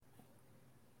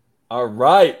All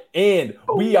right, and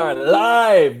we are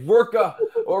live. Filmaholics,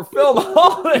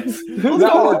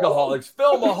 not workaholics.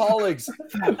 Filmaholics,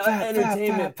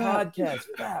 entertainment podcast.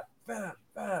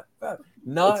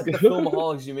 Not the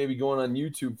Filmaholics you may be going on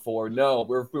YouTube for. No,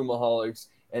 we're Filmaholics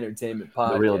entertainment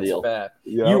podcast. The real deal. Yep.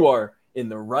 You are in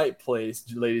the right place,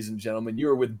 ladies and gentlemen. You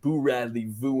are with Boo Radley,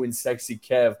 Voo, and Sexy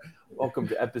Kev. Welcome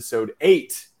to episode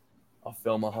 8 of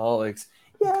Filmaholics.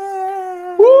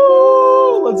 Yeah!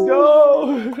 Woo! Let's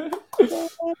go!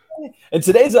 And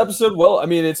today's episode, well, I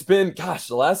mean, it's been,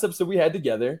 the last episode we had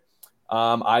together,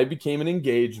 I became an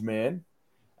engaged man.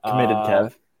 Committed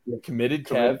Kev. Committed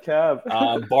Kev.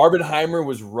 Barbenheimer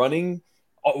was running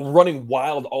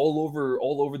wild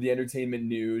all over the entertainment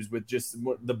news with just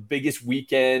the biggest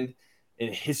weekend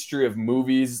in history of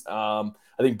movies. I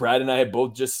think Brad and I had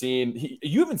both just seen.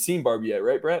 You haven't seen Barbie yet,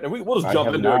 right, Brad? And we'll just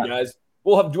jump into it, guys.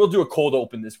 We'll do a cold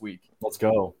open this week. Let's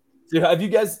go. So have you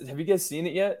guys seen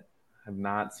it yet? I've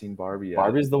not seen Barbie yet.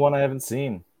 Barbie's the one I haven't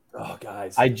seen. Oh,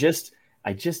 guys. I just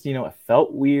it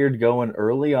felt weird going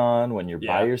early on when you're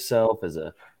by yourself as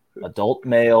a adult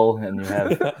male and you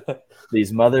have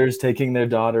these mothers taking their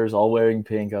daughters all wearing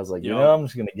pink. I was like, I'm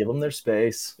just going to give them their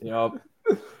space. Yep.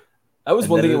 That was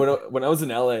one thing when I was in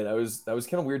LA. That was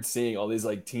kind of weird seeing all these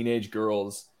like teenage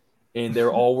girls and they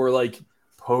all were like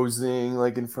posing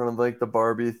like in front of like the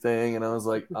Barbie thing. And I was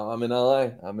like, I'm in LA.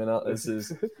 This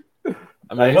is...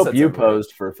 I hope you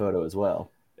posed for a photo as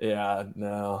well. Yeah,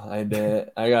 no, I didn't.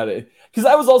 I got it. Because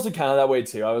I was also kind of that way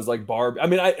too. I was like, Barbie. I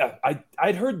mean,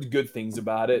 I'd heard the good things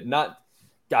about it.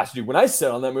 Dude, when I sit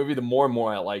on that movie, the more and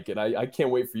more I like it. I can't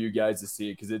wait for you guys to see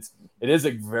it because it is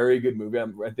a very good movie.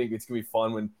 I think it's going to be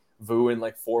fun when Voo in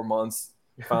like 4 months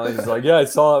finally is like, I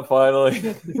saw it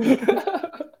finally.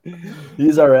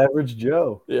 He's our average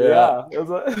Joe. Yeah.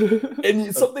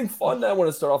 And something fun that I want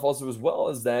to start off also as well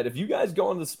is that if you guys go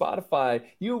onto Spotify,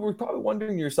 you were probably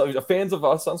wondering yourself, fans of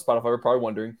us on Spotify were probably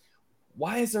wondering,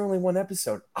 why is there only one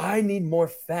episode? I need more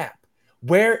FAP.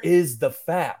 Where is the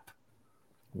FAP?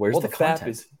 Where's the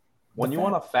content? FAP when you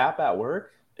want a FAP at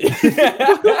work? I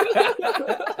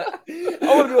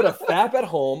want to be able to FAP at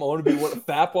home. I want to be able to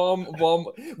FAP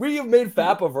while we have made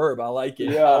FAP a verb. I like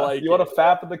it. Yeah. You want to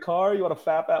FAP in the car? You want to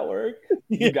FAP at work?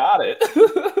 You got it.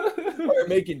 We're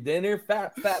making dinner.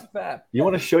 FAP. You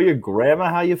want to show your grandma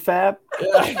how you FAP?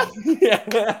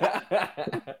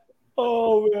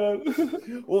 Oh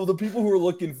man. Well, the people who are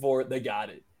looking for it, they got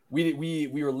it. We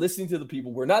were listening to the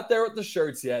people. We're not there with the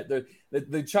shirts yet.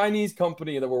 The Chinese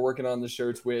company that we're working on the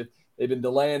shirts with. They've been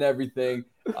delaying everything.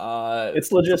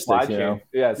 It's logistics, supply chain.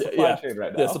 Yeah, supply chain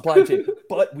right now. Yeah, supply chain.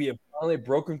 But we have finally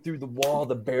broken through the wall,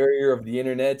 the barrier of the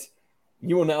internet.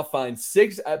 You will now find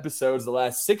 6 episodes, the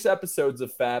last 6 episodes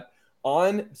of FAP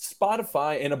on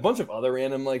Spotify and a bunch of other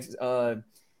random, I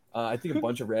think a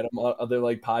bunch of random other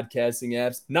like podcasting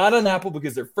apps. Not on Apple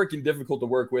because they're freaking difficult to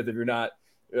work with if you're not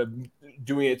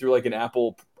doing it through like an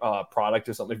Apple product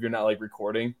or something. If you're not like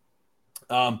recording.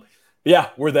 We're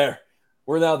there.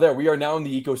 We're now there. We are now in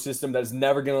the ecosystem that is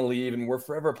never going to leave, and we're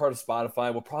forever a part of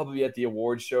Spotify. We'll probably be at the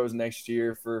award shows next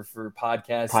year for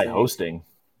podcasting.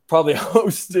 Probably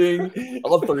hosting.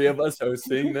 All 3 of us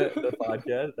hosting the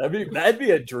podcast. That'd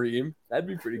be a dream. That'd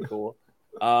be pretty cool.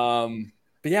 But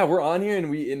yeah, we're on here,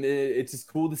 and it's just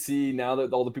cool to see now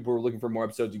that all the people who are looking for more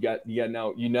episodes. You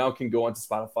now can go onto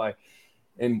Spotify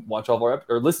and watch all of our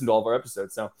or listen to all of our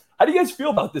episodes. So, how do you guys feel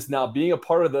about this now, being a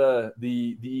part of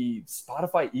the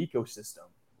Spotify ecosystem?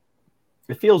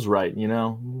 It feels right,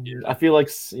 Yeah. I feel like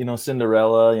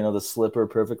Cinderella, the slipper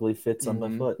perfectly fits on my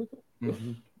foot.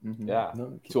 Mm-hmm. Mm-hmm. Yeah.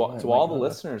 To all the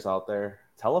listeners out there,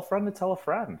 tell a friend to tell a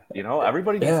friend.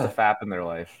 Everybody needs to FAP in their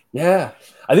life. Yeah.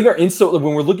 I think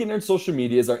when we're looking at social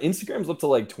medias, our Instagram's up to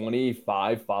like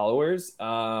 25 followers.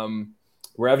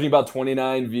 We're averaging about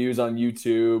 29 views on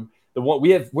YouTube.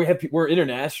 We're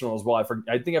international as well.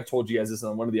 I think I've told you guys this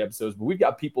on one of the episodes, but we've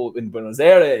got people in Buenos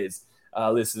Aires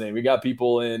listening. We got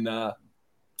people in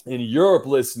Europe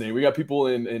listening. We got people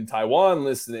in Taiwan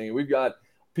listening. We've got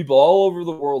people all over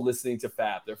the world listening to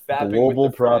FAP. They're FAPing global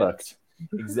with product.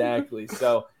 Exactly.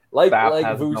 So FAP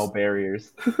has no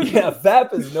barriers. Yeah,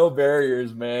 FAP has no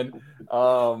barriers, man.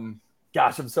 Gosh,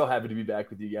 I'm so happy to be back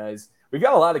with you guys. We've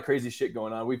got a lot of crazy shit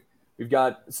going on. We've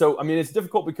got it's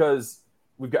difficult because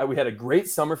we had a great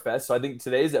summer fest. So I think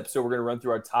today's episode we're going to run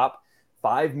through our top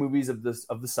 5 movies of the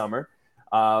summer.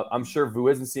 I'm sure Vu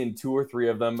hasn't seen 2 or 3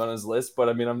 of them on his list, but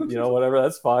I mean, whatever,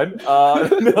 that's fine.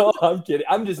 No, I'm kidding.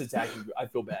 I'm just attacking Vu. I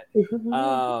feel bad.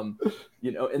 And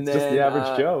it's then just the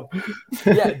average Joe.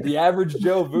 Yeah, the average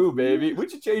Joe Vu, baby.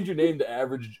 Would you change your name to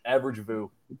average Vu?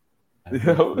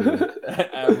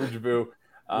 Average Vu.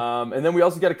 And then we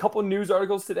also got a couple of news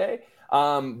articles today.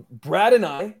 Brad and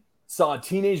I saw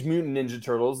Teenage Mutant Ninja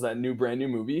Turtles, that brand new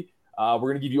movie. We're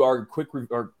going to give you our quick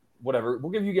or whatever.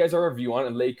 We'll give you guys our review on it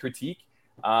and lay critique.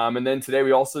 And then today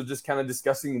we also just kind of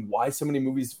discussing why so many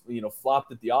movies,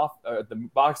 flopped at the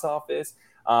box office.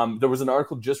 There was an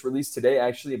article just released today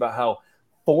actually about how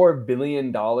 $4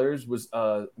 billion was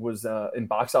in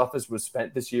box office was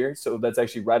spent this year. So that's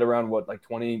actually right around what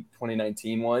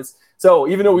 2019 was. So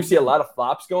even though we see a lot of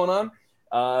flops going on,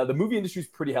 the movie industry is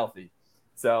pretty healthy.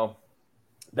 So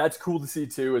that's cool to see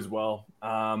too as well.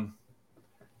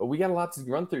 But we got a lot to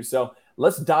run through. So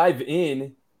let's dive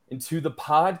into the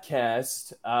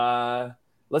podcast.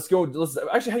 Let's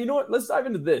actually, you know what? Let's dive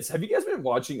into this. Have you guys been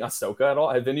watching Ahsoka at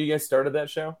all? Have any of you guys started that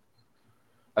show?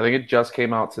 I think it just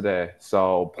came out today.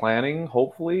 So planning,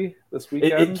 hopefully, this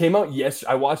weekend. It came out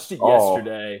yesterday. I watched it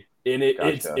yesterday, and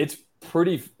it's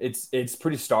pretty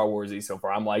Star Warsy so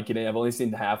far. I'm liking it. I've only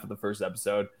seen half of the first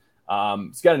episode.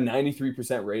 It's got a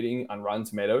 93% rating on Rotten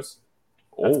Tomatoes.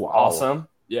 That's awesome.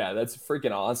 Yeah, that's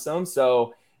freaking awesome.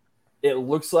 So it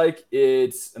looks like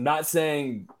I'm not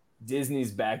saying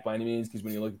Disney's back by any means, because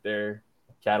when you look at their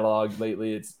catalog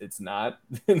lately, it's not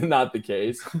not the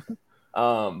case.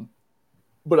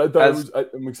 But I thought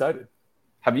I'm excited.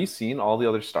 Have you seen all the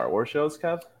other Star Wars shows,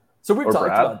 Kev? So we've talked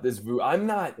about this. I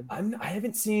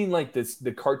haven't seen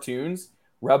the cartoons.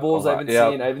 Rebels, I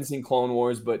haven't seen Clone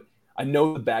Wars, but I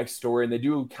know the backstory, and they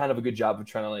do kind of a good job of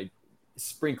trying to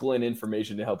sprinkle in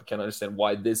information to help you kind of understand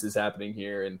why this is happening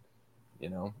here. And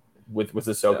with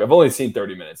Ahsoka, I've only seen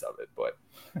 30 minutes of it, but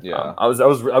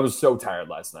I was so tired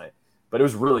last night, but it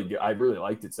was really good. I really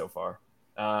liked it so far.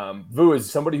 Vu is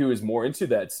somebody who is more into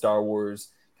that Star Wars,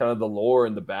 kind of the lore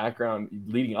and the background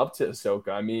leading up to Ahsoka.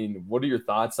 I mean, what are your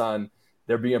thoughts on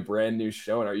there being a brand new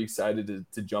show, and are you excited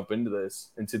to jump into the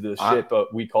ship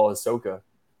we call Ahsoka?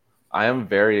 I am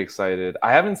very excited.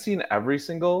 I haven't seen every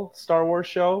single Star Wars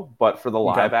show, but for the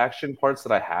live action parts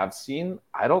that I have seen,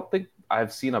 I don't think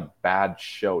I've seen a bad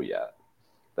show yet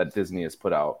that Disney has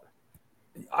put out.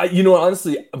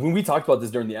 Honestly, when we talked about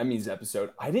this during the Emmys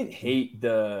episode, I didn't hate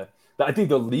I think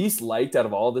the least liked out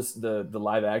of all the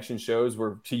live action shows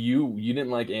were, to you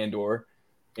didn't like Andor,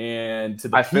 and to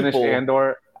the I finished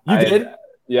Andor. You did?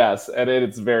 Yes, and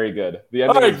it's very good. The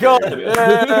ending is good.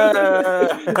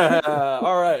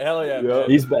 All right, hell yeah, man.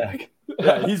 He's back.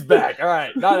 Yeah, he's back. All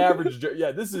right, not average.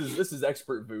 Yeah, this is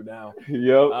expert Vu now.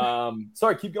 Yep.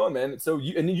 Sorry, keep going, man. So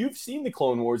you've seen the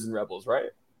Clone Wars and Rebels, right?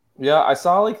 Yeah, I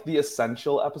saw the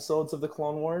essential episodes of the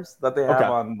Clone Wars that they have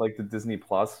on the Disney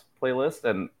Plus playlist,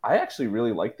 and I actually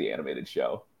really like the animated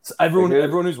show. So everyone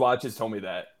who's watched has told me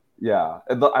that. Yeah,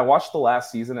 and I watched the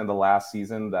last season, and the last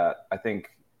season that I think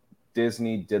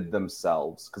Disney did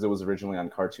themselves, because it was originally on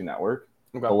Cartoon Network.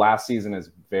 Okay. The last season is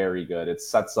very good. It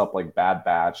sets up Bad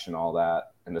Batch and all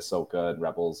that, and Ahsoka and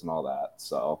Rebels and all that.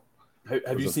 So,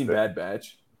 have you seen Bad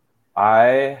Batch?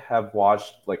 I have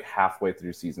watched halfway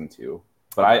through season 2,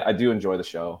 but I do enjoy the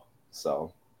show.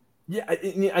 So, yeah,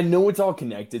 I know it's all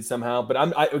connected somehow, but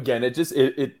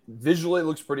it visually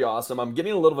looks pretty awesome. I'm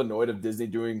getting a little annoyed of Disney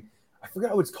doing. I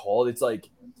forgot what it's called. It's like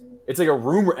a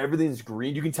room where everything's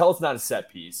green. You can tell it's not a set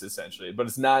piece essentially, but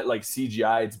it's not like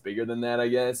CGI. It's bigger than that, I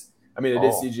guess. I mean, it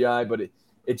is CGI, but it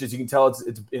just, you can tell it's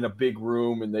in a big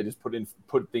room, and they just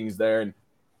put things there. And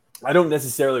I don't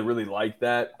necessarily really like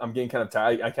that. I'm getting kind of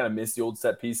tired. I kind of miss the old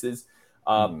set pieces,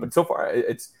 but so far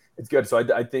it's good. So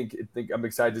I think I'm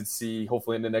excited to see.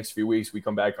 Hopefully, in the next few weeks, we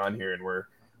come back on here and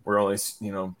we're only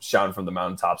shouting from the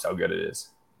mountaintops how good it is.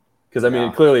 Because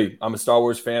clearly, I'm a Star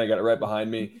Wars fan. I got it right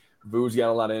behind me. Vu's got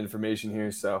a lot of information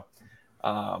here, so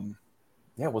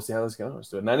we'll see how this goes.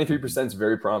 So 93% is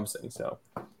very promising. So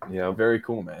very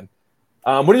cool, man.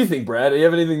 What do you think, Brad? Do you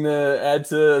have anything to add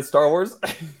to Star Wars?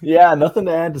 Yeah, nothing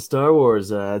to add to Star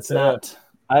Wars. It's not.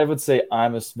 I would say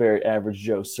I'm a very average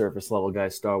Joe surface level guy.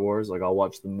 Star Wars, I'll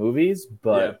watch the movies,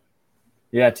 but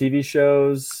TV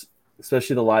shows,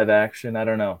 especially the live action. I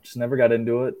don't know, just never got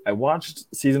into it. I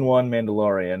watched season 1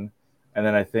 Mandalorian, and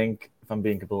then I think, if I'm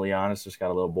being completely honest, just got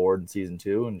a little bored in season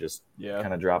 2 and just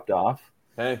kind of dropped off.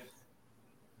 Hey,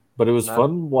 but it was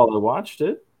fun while I watched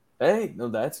it. Hey, no,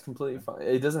 that's completely fine.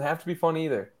 It doesn't have to be fun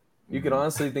either. You could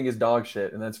honestly think it's dog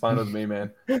shit, and that's fine with me,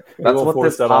 man. That's what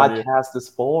this podcast is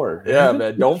for. Yeah,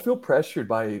 man. Don't feel pressured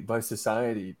by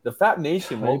society. The Fat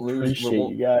Nation won't lose.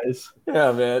 Appreciate you guys.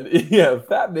 Yeah, man. Yeah,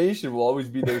 Fat Nation will always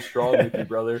be there strong with you,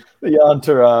 brother. The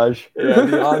entourage. Yeah,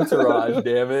 the entourage,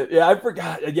 damn it. Yeah, I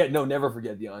forgot. Yeah, no, never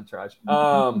forget the entourage.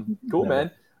 Cool,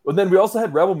 man. Well, then we also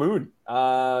had Rebel Moon,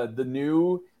 the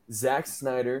new Zack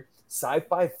Snyder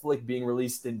sci-fi flick being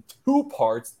released in 2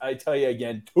 parts. I tell you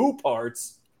again, 2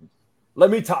 parts. Let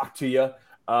me talk to you.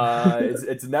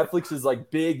 It's Netflix's like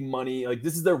big money. Like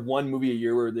this is their one movie a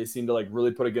year where they seem to like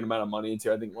really put a good amount of money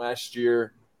into. I think last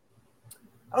year,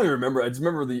 I don't even remember. I just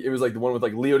remember it was like the one with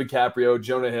like Leo DiCaprio,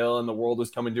 Jonah Hill, and the world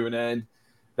was coming to an end.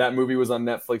 That movie was on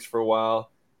Netflix for a while.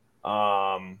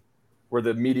 Where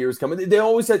the meteor is coming. They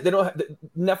always said they don't have,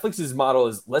 Netflix's model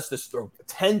is let's just throw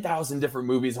 10,000 different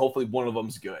movies. Hopefully one of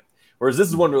them's good. Whereas this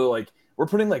is one where like, we're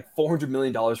putting like $400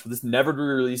 million for this never to be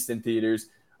released in theaters.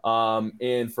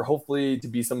 And for hopefully to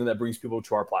be something that brings people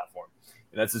to our platform.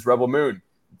 And that's this Rebel Moon.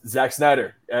 Zack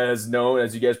Snyder, as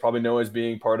you guys probably know, as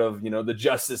being part of, the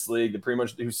Justice League, the pretty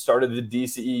much who started the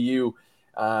DCEU,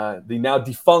 the now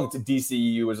defunct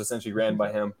DCEU was essentially ran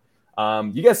by him.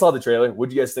 You guys saw the trailer. What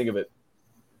did you guys think of it?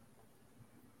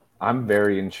 I'm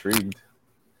very intrigued.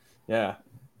 Yeah,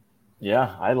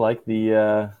 I like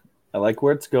I like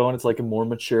where it's going. It's like a more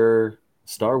mature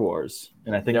Star Wars,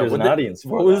 and I think there's an audience for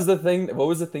What was the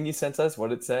thing you sent us?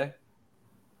 What did it say?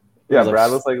 Yeah,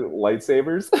 Brad was like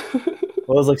lightsabers.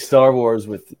 Well, it was like Star Wars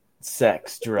with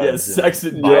sex, drugs, sex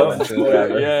and violence.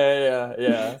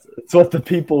 Yeah. It's what the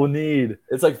people need.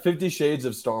 It's like 50 Shades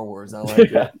of Star Wars. I like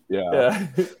it. Yeah.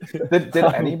 Did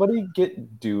anybody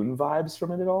get Dune vibes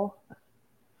from it at all?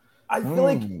 I feel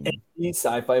like any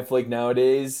sci-fi flick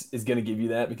nowadays is going to give you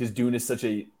that because Dune is such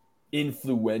a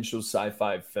influential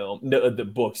sci-fi film. The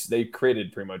books they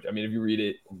created pretty much. I mean, if you read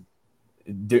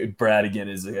it, Brad again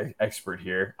is an expert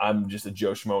here. I'm just a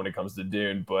Joe Schmo when it comes to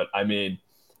Dune, but I mean,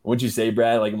 wouldn't you say,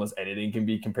 Brad? Like almost anything can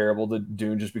be comparable to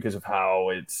Dune just because of how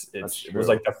it was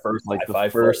like the first sci-fi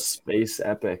first space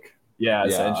epic. Yeah,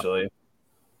 essentially.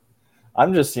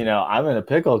 I'm just, I'm in a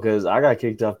pickle because I got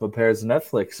kicked off my parents'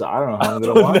 Netflix, so I don't know how I'm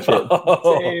gonna watch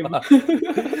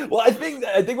it. Well, I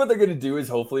think what they're gonna do is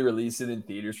hopefully release it in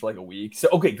theaters for like a week. So,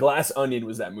 okay, Glass Onion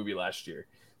was that movie last year.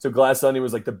 So, Glass Onion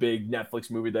was like the big Netflix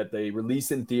movie that they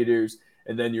release in theaters,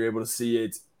 and then you're able to see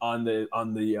it on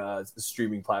the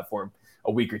streaming platform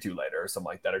a week or two later, or something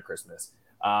like that, or Christmas.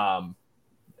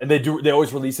 And they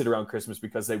always release it around Christmas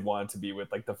because they want to be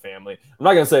with like the family. I'm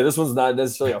not gonna say this one's not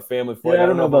necessarily a family flick. I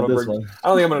don't know about this one. I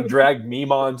don't think I'm gonna drag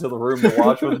Mima into the room to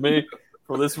watch with me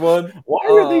for this one. Why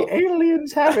are the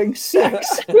aliens having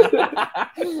sex?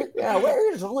 Yeah,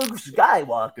 where is Luke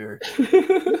Skywalker?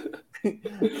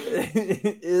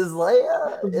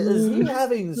 Is he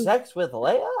having sex with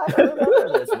Leia? I don't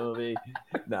remember this movie.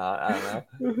 No, I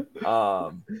don't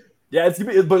know. Yeah,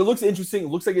 but it looks interesting. It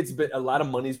looks like it's a lot of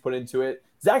money's put into it.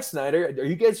 Zack Snyder, are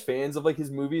you guys fans of like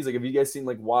his movies? Like, have you guys seen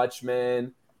like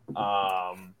Watchmen?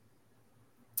 I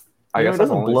guess it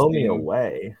doesn't blow me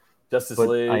away. Justice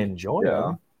League, I enjoy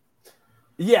them.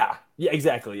 Yeah,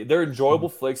 exactly. They're enjoyable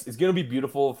flicks. It's gonna be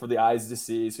beautiful for the eyes to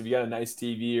see. So if you got a nice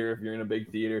TV or if you're in a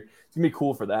big theater, it's gonna be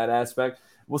cool for that aspect.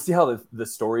 We'll see how the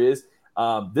story is.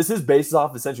 This is based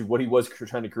off essentially what he was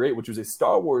trying to create, which was a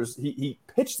Star Wars. He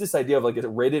pitched this idea of like a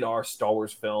rated R Star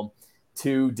Wars film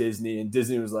to Disney, and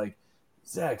Disney was like,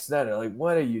 Zack Snyder, like,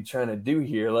 what are you trying to do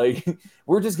here? Like,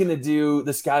 we're just gonna do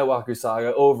the Skywalker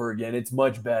saga over again. It's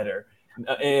much better.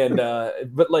 And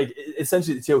but like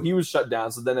essentially, so he was shut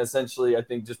down. So then essentially, I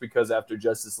think just because after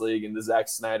Justice League and the Zack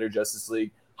Snyder Justice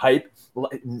League hype,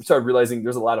 started realizing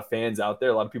there's a lot of fans out there,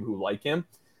 a lot of people who like him.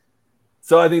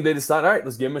 So I think they decided, all right,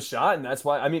 let's give him a shot. And that's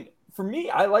why, I mean, for me,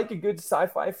 I like a good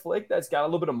sci-fi flick that's got a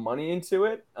little bit of money into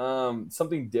it,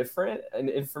 something different.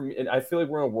 And for me, and I feel like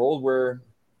we're in a world where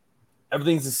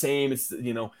everything's the same. It's,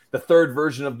 the third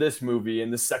version of this movie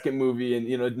and the second movie,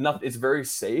 and, nothing. It's very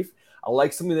safe. I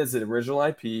like something that's an original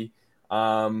IP.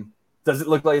 Does it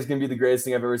look like it's going to be the greatest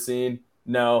thing I've ever seen?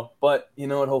 No. But you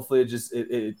know what? Hopefully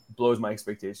it blows my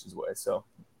expectations away. So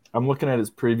I'm looking at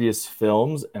his previous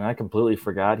films, and I completely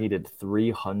forgot he did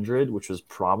 300, which was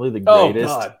probably the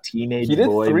greatest teenage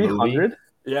boy 300? Movie.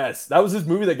 Yes, that was his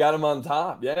movie that got him on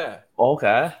top. Yeah.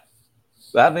 Okay.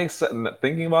 That makes sense.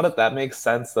 Thinking about it, that makes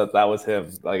sense that was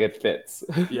him. Like, it fits.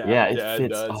 Yeah, it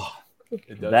fits.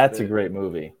 It does. That's a great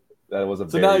movie. That was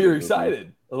so now you're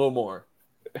excited a little more.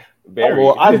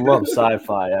 Well, I love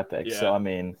sci-fi epics. So, I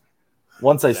mean,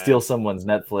 once I steal someone's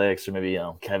Netflix, or maybe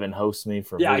Kevin hosts me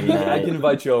for I can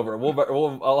invite you over.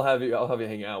 I'll have you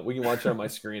hang out. We can watch it on my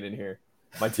screen in here.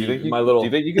 My TV, do you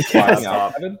think you could fly me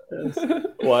out?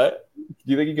 What?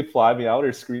 Do you think you could fly me out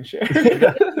or screen share? Good.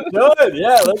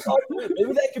 Yeah, let's talk.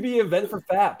 Maybe that could be an event for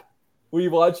FAP. We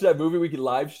watch that movie. We can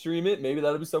live stream it. Maybe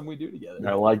that'll be something we do together.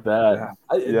 I like that.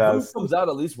 It comes out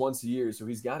at least once a year, so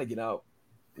he's got to get out.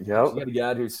 Yep. He's got to get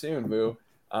out here soon, boo.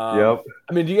 Yep.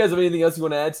 I mean, do you guys have anything else you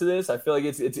want to add to this? I feel like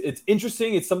it's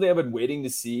interesting. It's something I've been waiting to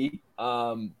see.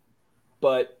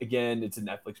 But again, it's a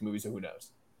Netflix movie, so who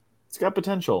knows? It's got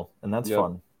potential, and that's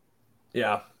fun.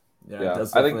 Yeah, it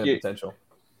does definitely have potential.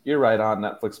 you're right on.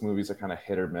 Netflix movies are kind of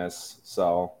hit or miss.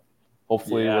 So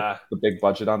hopefully with the big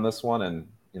budget on this one and,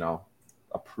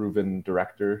 a proven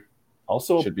director,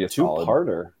 also should be a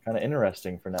two-parter. Kind of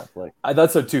interesting for Netflix. I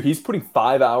thought so too. He's putting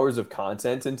 5 hours of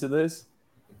content into this.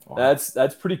 Wow.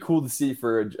 That's pretty cool to see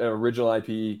for an original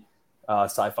IP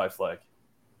sci-fi flick.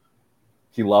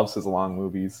 He loves his long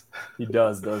movies. He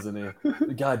does, doesn't he?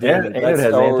 God damn it. And it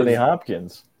has Anthony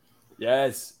Hopkins.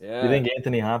 Yes. Yeah. You think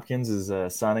Anthony Hopkins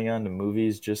is signing on to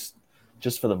movies just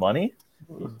for the money?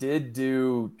 He did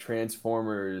do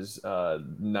Transformers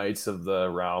Knights of the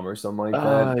Realm or something like that.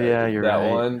 Oh, yeah, you're right.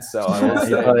 That one. So I will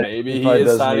say maybe he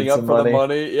is signing up for the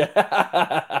money.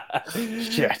 Yeah.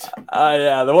 Shit.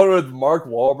 Yeah, the one with Mark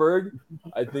Wahlberg.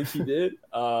 I think he did.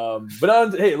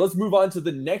 Hey, let's move on to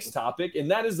the next topic, and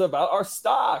that is about our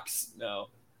stocks. No.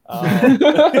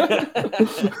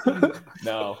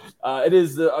 No. It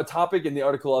is a topic in the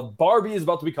article of Barbie is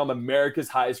about to become America's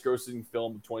highest grossing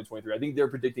film of 2023. I think they're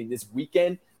predicting this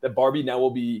weekend that Barbie now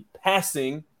will be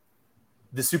passing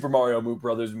the Super Mario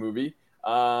Brothers movie.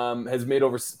 Has made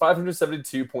over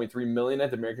 $572.3 million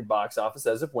at the American box office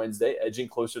as of Wednesday, edging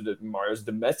closer to Mario's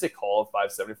domestic haul of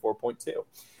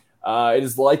 $574.2. It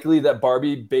is likely that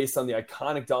Barbie, based on the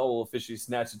iconic doll, will officially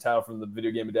snatch the title from the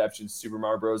video game adaptation Super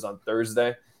Mario Bros. On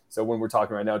Thursday. So when we're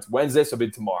talking right now, it's Wednesday, so it'll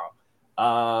be tomorrow.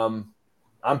 I'm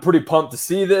pretty pumped to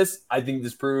see this. I think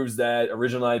this proves that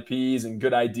original IPs and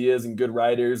good ideas and good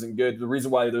writers and the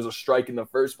reason why there's a strike in the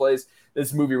first place,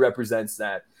 this movie represents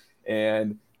that.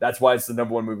 And that's why it's the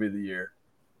number one movie of the year.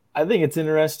 I think it's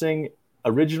interesting,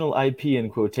 original IP in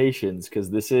quotations, because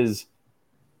this is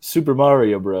Super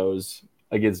Mario Bros.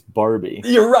 Against Barbie.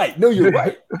 You're right. No, you're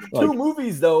right. Two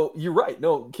movies, though. You're right.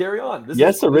 No, carry on.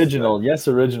 Yes, original,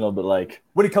 but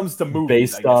when it comes to movies,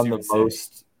 based on the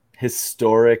most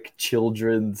historic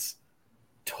children's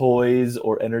toys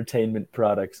or entertainment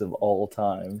products of all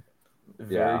time.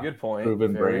 Very good point.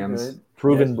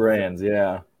 Proven brands.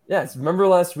 Yeah. Yes. Remember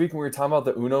last week when we were talking about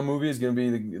the Uno movie is going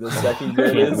to be the second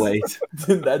greatest? Wait.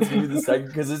 That's going to be the second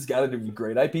because it's got to be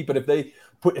great IP. But if they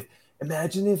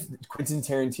imagine if Quentin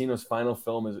Tarantino's final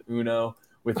film is Uno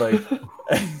with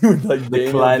the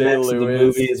climax of the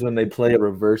movie is when they play a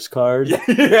reverse card.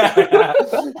 Yeah.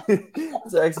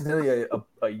 It's accidentally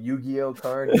a Yu-Gi-Oh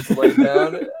card gets laid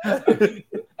down.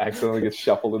 Accidentally gets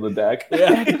shuffled in the deck.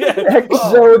 Yeah.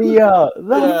 Exodia,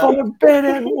 the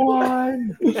forbidden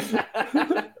one.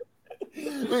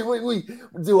 Wait.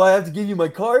 Do I have to give you my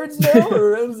cards now,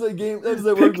 or how does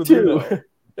that work with Uno?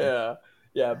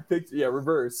 Yeah,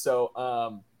 reverse.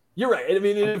 So, you're right. I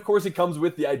mean, of course, it comes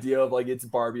with the idea of it's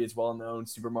Barbie, it's well known.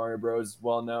 Super Mario Bros. Is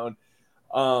well known.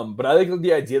 But I like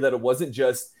the idea that it wasn't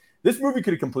just this movie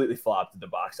could have completely flopped at the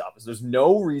box office. There's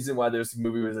no reason why this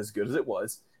movie was as good as it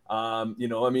was. Why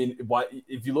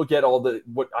if you look at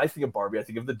what I think of Barbie, I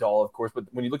think of the doll, of course. But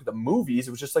when you look at the movies,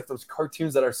 it was just like those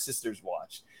cartoons that our sisters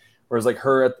watched, whereas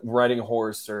her riding a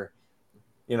horse, or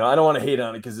I don't want to hate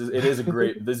on it because it is a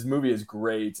great. This movie is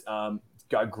great.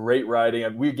 Got great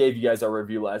writing. We gave you guys our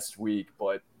review last week,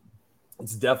 but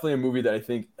it's definitely a movie that I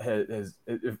think it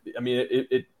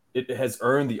has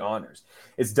earned the honors.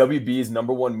 It's WB's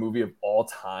number one movie of all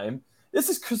time. This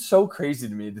is so crazy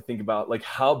to me to think about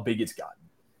how big it's gotten.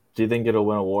 Do you think it'll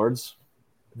win awards?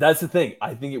 That's the thing.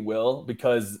 I think it will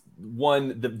because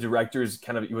one, the director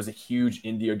was a huge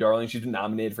indie darling. She's been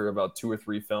nominated for about 2 or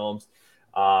 3 films.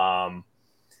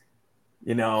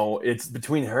 It's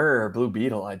between her or Blue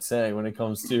Beetle, I'd say, when it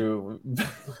comes to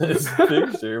this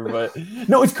picture. But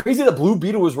no, it's crazy that Blue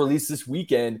Beetle was released this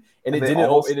weekend and it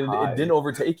didn't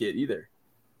overtake it either.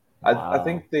 Wow. I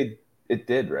think it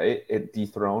did, right? It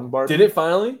dethroned Barbie. Did it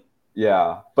finally?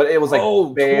 Yeah, but it was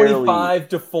barely 25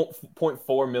 to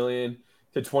 0.4 million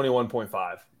to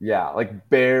 21.5. Yeah,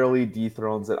 barely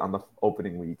dethrones it on the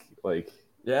opening week.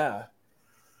 Yeah,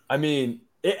 I mean.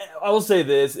 I will say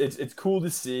this: it's cool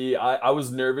to see. I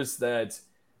was nervous that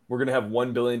we're gonna have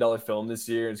 $1 billion film this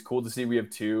year. It's cool to see we have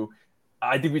 2.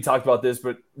 I think we talked about this,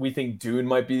 but we think Dune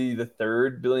might be the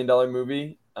third $1 billion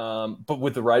movie. But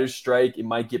with the writer's strike, it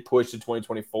might get pushed to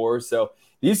 2024. So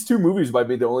these 2 movies might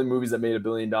be the only movies that made $1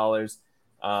 billion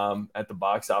at the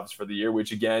box office for the year.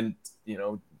 Which again,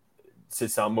 to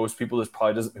most people, this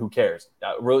probably doesn't. Who cares?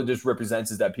 That really just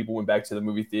represents is that people went back to the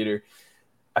movie theater.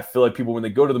 I feel like people, when they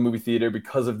go to the movie theater,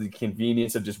 because of the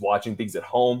convenience of just watching things at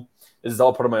home, this is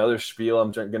all part of my other spiel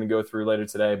I'm going to go through later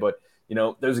today. But,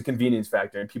 there's a convenience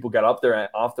factor, and people got up there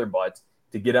off their butts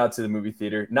to get out to the movie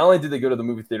theater. Not only did they go to the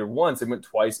movie theater once, they went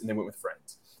twice, and they went with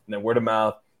friends. And then word of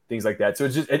mouth, things like that. So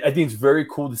it's just, I think it's very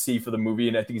cool to see for the movie,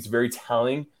 and I think it's very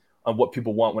telling on what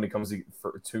people want when it comes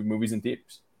to movies and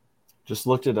theaters. Just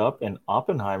looked it up, and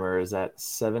Oppenheimer is at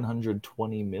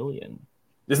 720 million.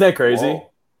 Isn't that crazy?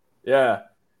 Whoa. Yeah.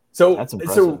 That's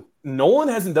impressive. So Nolan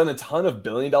hasn't done a ton of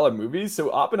billion-dollar movies. So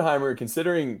Oppenheimer,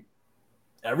 considering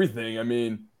everything, I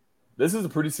mean, this is a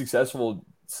pretty successful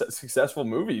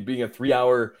movie, being a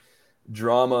 3-hour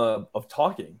drama of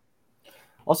talking.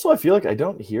 Also, I feel like I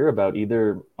don't hear about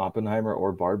either Oppenheimer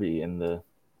or Barbie in the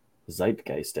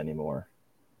zeitgeist anymore.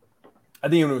 I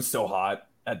think it was so hot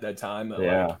at that time that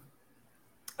Yeah.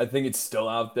 I think it's still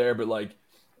out there, but like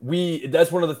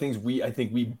that's one of the things we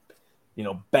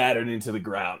battered into the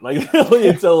ground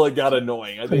until it got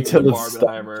annoying. I think Until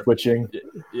Barbenheimer twitching.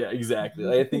 Yeah, exactly.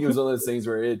 I think it was one of those things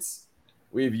where it's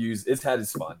had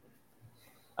its fun.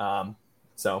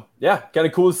 So yeah, kind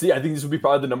of cool to see. I think this will be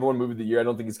probably the number one movie of the year. I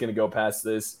don't think it's going to go past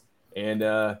this. And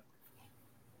I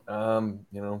don't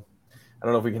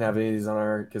know if we can have any of these on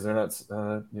our, because they're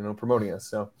not promoting us.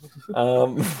 So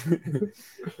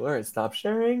Lauren, stop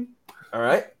sharing. All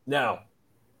right, now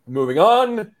moving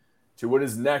on to what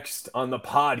is next on the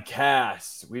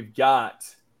podcast. We've got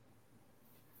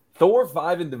Thor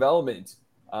 5 in development.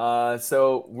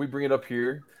 So we bring it up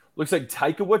here. Looks like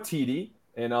Taika Waititi.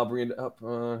 And I'll bring it up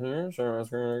here.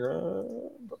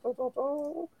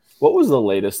 What was the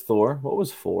latest Thor? What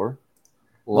was 4?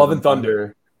 Love and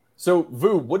Thunder. So,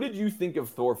 Vu, what did you think of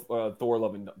Thor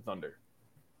Love and Thunder?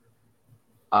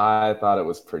 I thought it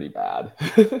was pretty bad.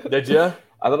 Did you?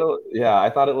 I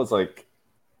thought it was like,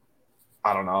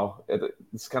 I don't know.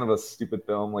 It's kind of a stupid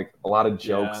film. Like a lot of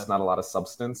jokes, not a lot of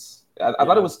substance. I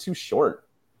thought it was too short.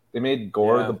 They made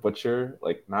Gore the Butcher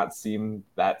not seem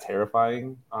that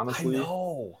terrifying, honestly. I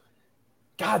know.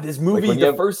 God, this movie,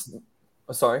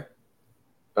 sorry.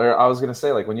 Or I was going to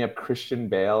say, when you have Christian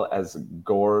Bale as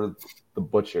Gore the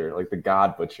Butcher, the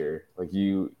God Butcher,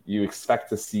 you expect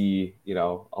to see,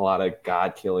 a lot of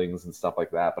God killings and stuff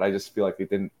like that. But I just feel like they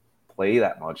didn't play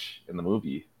that much in the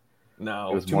movie. No,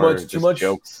 it was too much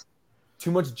jokes.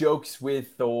 Too much jokes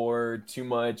with Thor, too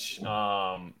much.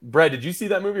 Brad, did you see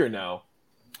that movie or no?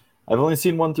 I've only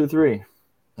seen 1 through 3,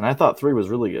 and I thought 3 was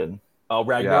really good. Oh,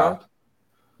 Ragnarok?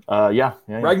 Yeah.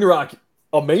 Ragnarok,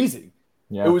 amazing.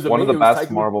 Yeah. It was one of the best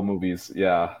Marvel movies.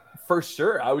 Yeah, for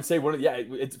sure. I would say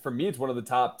for me, it's one of the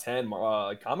top 10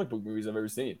 comic book movies I've ever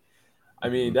seen. I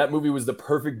mean, that movie was the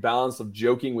perfect balance of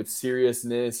joking with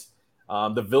seriousness.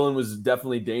 The villain was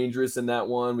definitely dangerous in that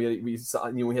one. We saw,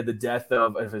 we had the death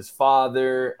of his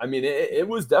father. I mean, it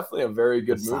was definitely a very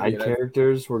good movie. Side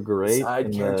characters were great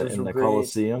in the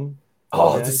Coliseum.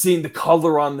 Just seeing the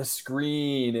color on the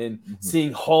screen and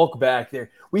seeing Hulk back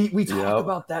there. We talk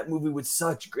about that movie with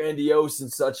such grandiose and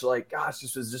such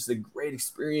this was just a great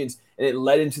experience. And it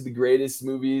led into the greatest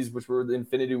movies, which were the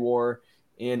Infinity War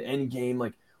and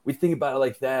Endgame. We think about it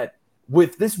like that.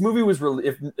 With this movie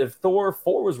if Thor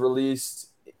 4 was released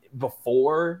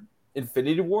before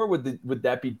Infinity War, would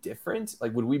that be different?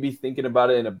 Would we be thinking about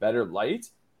it in a better light?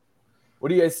 What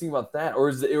do you guys think about that? Or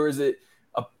is it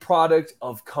a product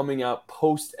of coming out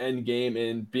post Endgame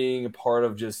and being a part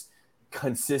of just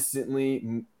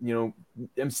consistently,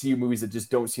 MCU movies that just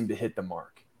don't seem to hit the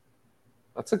mark?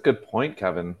 That's a good point,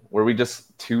 Kevin. Were we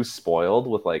just too spoiled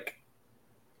with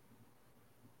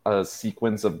a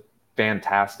sequence of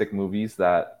fantastic movies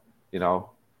that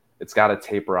it's got to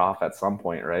taper off at some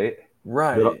point, right?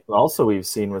 But also, we've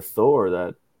seen with Thor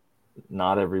that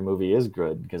not every movie is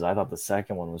good, because I thought the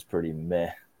second one was pretty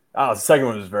meh. Oh, the second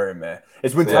one was very meh.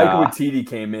 It's when Taika Waititi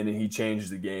came in and he changed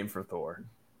the game for Thor.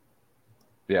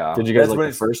 Yeah. Did you guys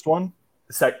like the first one?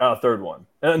 Third one.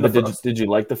 But did you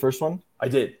like the first one? I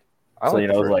did. So it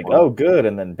was oh, good,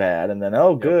 and then bad, and then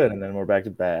good, and then we're back to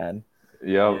bad.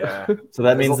 Yeah. So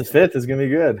that means the fifth is going to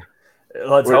be good.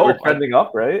 Let's hope. We're trending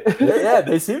up, right? Yeah,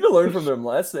 they seem to learn from their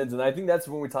lessons, and I think that's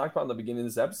when we talked about in the beginning of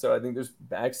this episode. I think there's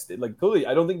backstage, clearly,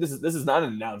 I don't think this is not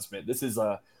an announcement. This is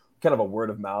a kind of a word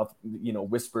of mouth,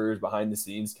 whispers behind the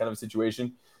scenes kind of a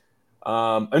situation.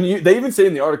 They even say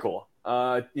in the article,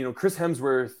 Chris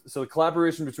Hemsworth. So the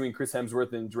collaboration between Chris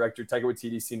Hemsworth and director Taika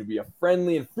Waititi seemed to be a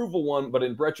friendly and fruitful one, but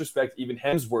in retrospect, even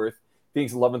Hemsworth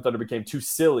thinks Love and Thunder became too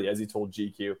silly, as he told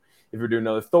GQ. If we were doing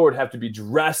another Thor, it'd have to be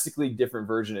drastically different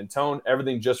version and tone.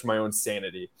 Everything just for my own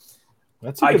sanity.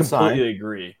 I completely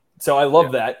agree. So I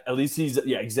love that. At least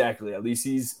exactly. At least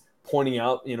he's pointing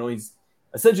out, he's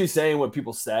essentially saying what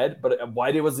people said, but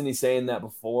why wasn't he saying that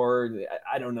before?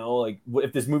 I don't know.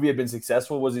 If this movie had been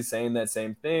successful, was he saying that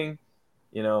same thing?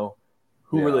 Who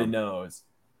really knows?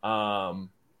 I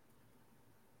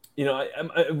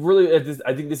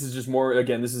think this is just more,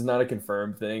 again, this is not a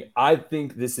confirmed thing. I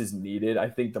think this is needed. I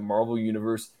think the Marvel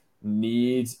Universe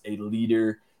needs a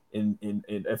leader in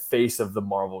a face of the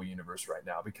Marvel Universe right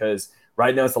now, because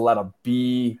right now it's a lot of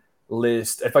B,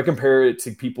 list, if I compare it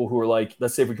to people who are like,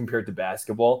 let's say if we compare it to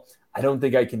basketball, I don't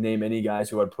think I can name any guys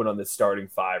who I'd put on the starting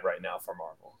 5 right now for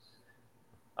Marvel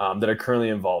that are currently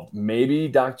involved. Maybe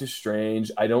Doctor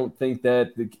Strange. I don't think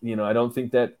that I don't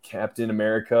think that Captain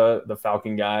America, the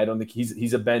Falcon guy, I don't think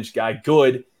he's a bench guy.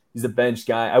 Good, he's a bench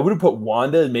guy. I would have put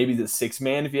Wanda maybe the 6th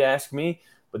man if you ask me,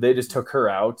 but they just took her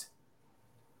out.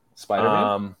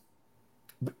 Spider-Man.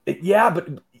 Yeah, but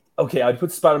okay, I'd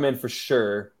put Spider-Man for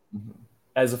sure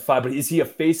as a 5. But is he a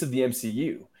face of the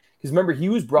MCU? Because remember, he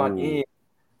was brought in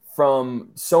from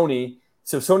Sony.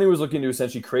 So Sony was looking to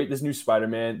essentially create this new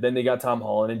Spider-Man. Then they got Tom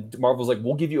Holland, and Marvel's like,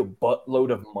 we'll give you a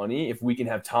buttload of money if we can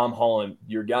have Tom Holland,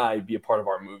 your guy, be a part of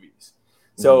our movies.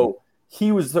 So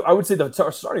he was, I would say the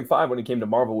starting 5 when it came to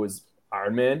Marvel was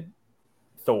Iron Man,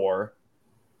 Thor,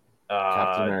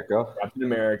 Captain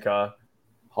America,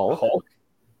 Hulk,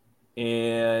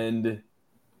 and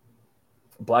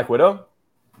Black Widow.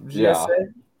 Did you guys say?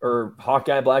 Or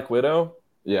Hawkeye, Black Widow?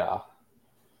 Yeah.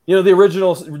 The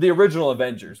original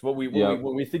Avengers. When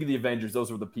we think of the Avengers,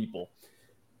 those were the people.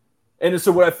 And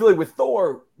so what I feel like with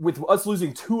Thor, with us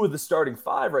losing 2 of the starting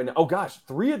 5 right now,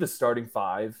 3 of the starting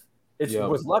 5,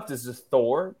 what's left is just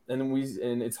Thor, and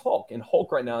it's Hulk. And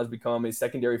Hulk right now has become a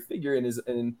secondary figure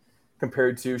and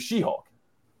compared to She-Hulk.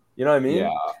 You know what I mean? Yeah.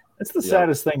 It's the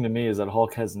saddest thing to me is that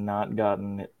Hulk has not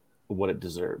gotten what it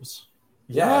deserves.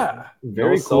 Yeah.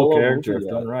 Very cool character if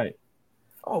done right.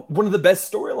 Oh, one of the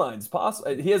best storylines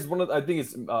possible. He has one of, I think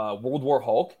it's World War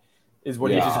Hulk is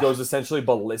when he just goes essentially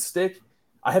ballistic.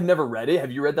 I have never read it.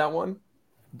 Have you read that one,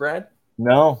 Brad?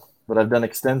 No, but I've done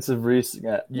extensive research.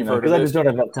 Because I just don't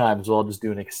have enough time, so I'll just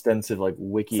do an extensive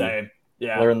wiki. Same.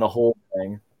 Yeah. Learn the whole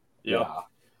thing. Yeah.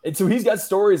 And so he's got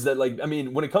stories that,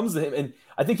 when it comes to him, and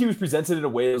I think he was presented in a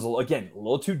way that was, again, a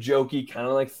little too jokey, kind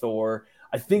of like Thor.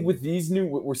 I think with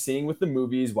what we're seeing with the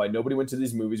movies, why nobody went to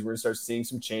these movies, we're going to start seeing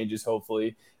some changes,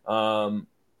 hopefully. I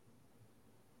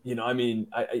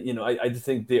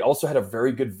think they also had a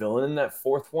very good villain in that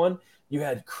 4th one. You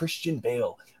had Christian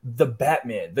Bale, the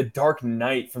Batman, the Dark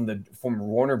Knight from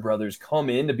Warner Brothers come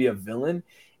in to be a villain,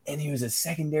 and he was a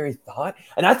secondary thought.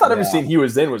 And I thought every scene he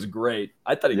was in was great.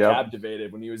 I thought he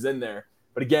captivated when he was in there.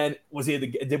 But again, was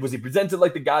he presented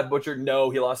like the God Butcher?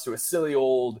 No, he lost to a silly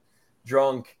old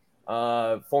drunk,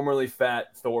 formerly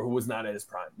fat Thor who was not at his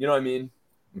prime. You know what I mean?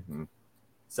 Mm-hmm.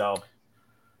 So,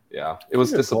 yeah, it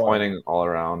was disappointing all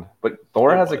around. But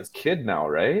Thor has a kid now,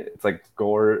 right? It's like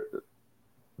Gor's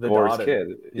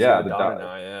kid. He's got a daughter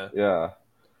now. Yeah.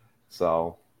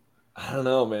 So I don't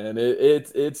know, man.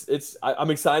 I'm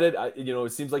excited.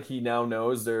 It seems like he now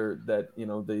knows that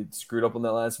they screwed up on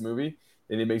that last movie.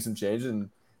 They need to make some changes. And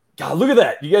God, look at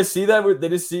that! You guys see that? They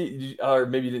just see, or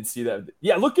maybe you didn't see that.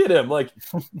 Yeah, look at him. Like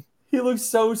he looks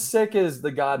so sick as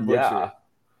the God Butcher.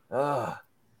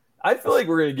 I feel like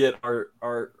we're gonna get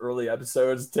our early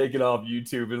episodes taken off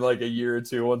YouTube in like a year or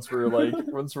two once we're like a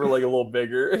little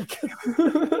bigger.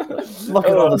 Look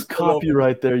at all this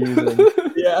copyright they're using.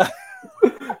 Yeah.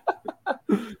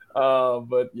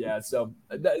 But yeah, so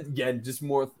again, just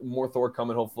more Thor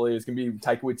coming. Hopefully, it's gonna be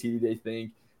Taika Waititi. They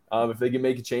think if they can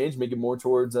make a change, make it more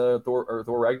towards Thor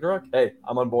Ragnarok. Hey,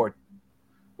 I'm on board.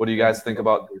 What do you guys think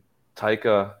about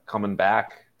Taika coming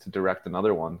back to direct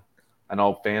another one? I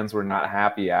know fans were not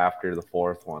happy after the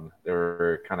 4th one. They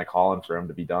were kind of calling for him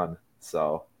to be done.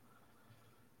 So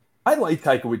I like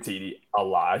Taika Waititi a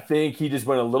lot. I think he just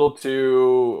went a little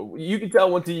too. You can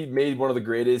tell once he made one of the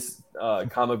greatest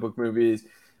comic book movies.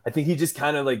 I think he just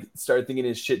kind of started thinking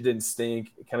his shit didn't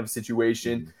stink kind of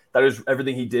situation. Mm-hmm. That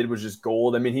everything he did was just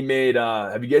gold. I mean, he made.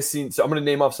 Have you guys seen? So I'm going to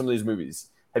name off some of these movies.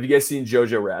 Have you guys seen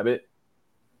Jojo Rabbit?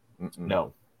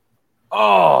 No.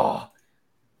 Oh,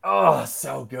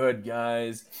 so good,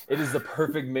 guys. It is the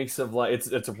perfect mix of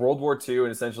it's a World War II,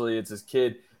 and essentially it's this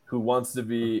kid who wants to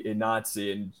be a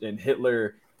Nazi, and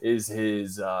Hitler is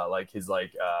his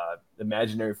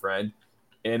imaginary friend.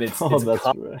 And it's a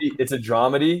comedy, it's a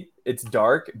dramedy. It's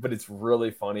dark, but it's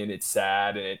really funny and it's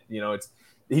sad, and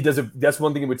that's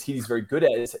one thing Waititi's very good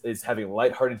at is having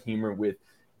lighthearted humor with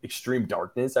extreme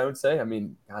darkness, I would say. I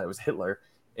mean, God, it was Hitler.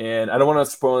 And I don't want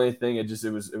to spoil anything. It was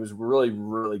a really,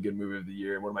 really good movie of the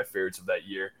year and one of my favorites of that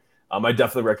year. I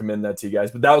definitely recommend that to you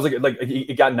guys. But that was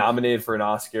it got nominated for an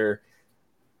Oscar.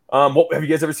 Have you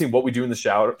guys ever seen What We Do in the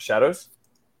Shadows?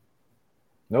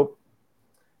 Nope.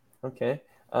 Okay.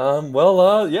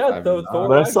 Yeah.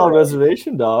 But I saw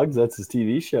Reservation Dogs. That's his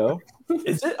TV show.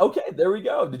 Is it? Okay, there we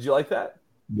go. Did you like that?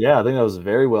 Yeah, I think that was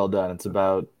very well done. It's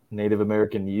about Native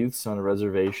American youths on a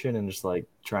reservation and just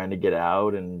trying to get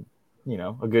out and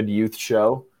a good youth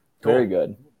show. Cool. Very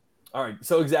good. All right.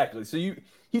 So exactly. So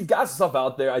he's got stuff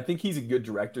out there. I think he's a good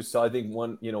director. So I think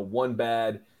one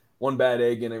bad one bad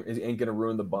egg ain't gonna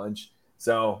ruin the bunch.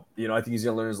 So, I think he's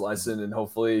gonna learn his lesson, and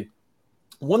hopefully.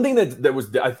 One thing that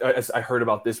was I heard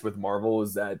about this with Marvel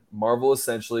is that Marvel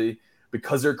essentially,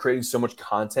 because they're creating so much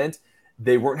content,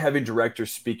 they weren't having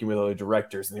directors speaking with other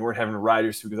directors, and they weren't having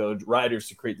writers speak with other writers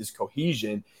to create this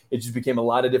cohesion. It just became a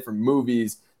lot of different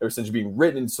movies that were essentially being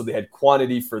written, so they had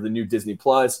quantity for the new Disney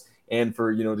Plus and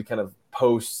for the kind of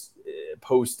post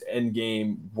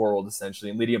Endgame world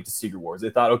essentially, and leading up to Secret Wars. They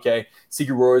thought, okay,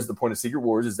 Secret Wars. The point of Secret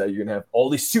Wars is that you're gonna have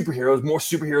all these superheroes, more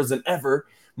superheroes than ever,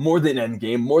 more than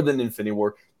Endgame, more than Infinity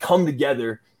War, come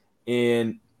together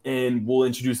and we'll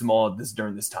introduce them all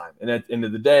during this time. And at the end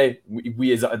of the day,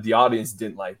 we as the audience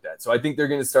didn't like that. So I think they're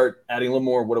going to start adding a little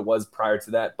more of what it was prior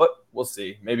to that. But we'll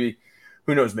see. Maybe,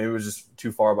 who knows? Maybe it was just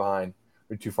too far behind.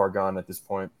 We're too far gone at this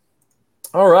point.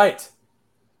 All right.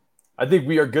 I think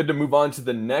we are good to move on to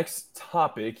the next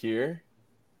topic here.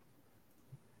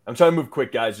 I'm trying to move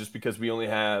quick, guys, just because we only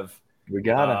have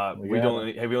we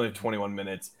only have 21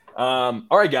 minutes. All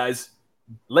right, guys.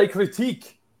 Les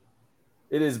Critiques.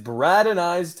 It is Brad and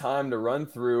I's time to run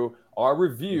through our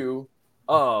review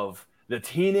of the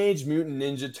Teenage Mutant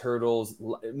Ninja Turtles.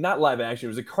 Not live action. It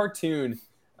was a cartoon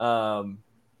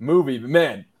movie. But,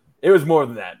 man, it was more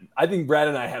than that. I think Brad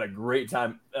and I had a great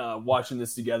time watching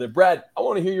this together. Brad, I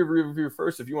want to hear your review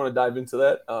first if you want to dive into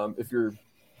that. If you're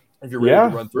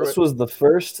ready to run through this was the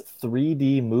first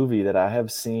 3D movie that I have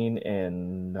seen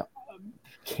in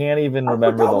 – can't even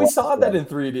remember. We saw that in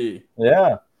 3D.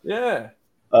 Yeah.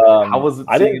 How was it?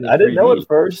 I didn't know at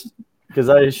first because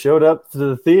I showed up to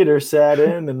the theater, sat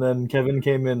in, and then Kevin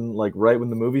came in like right when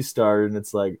the movie started, and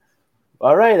it's like,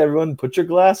 all right, everyone, put your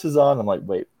glasses on. I'm like,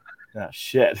 wait,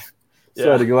 shit. So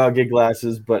I had to go out and get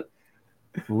glasses, but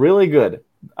really good.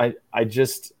 I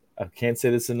can't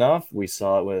say this enough. We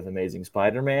saw it with Amazing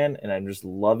Spider-Man, and I'm just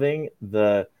loving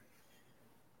the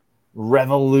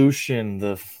revolution,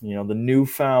 the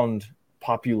newfound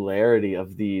popularity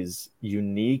of these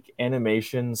unique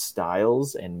animation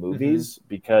styles and movies,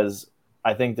 because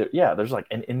I think that there's like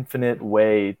an infinite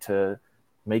way to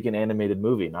make an animated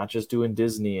movie, not just doing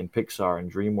Disney and Pixar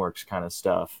and DreamWorks kind of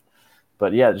stuff,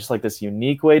 but just like this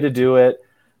unique way to do it.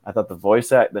 I thought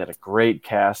they had a great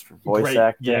cast for voice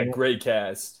acting. Great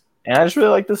cast. And I just really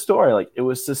liked the story. Like, it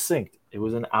was succinct. It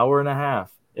was an hour and a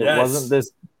half. It wasn't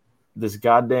this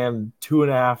goddamn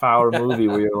 2.5 hour movie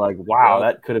where you're like, wow,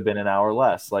 that could have been an hour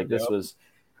less. Like, this was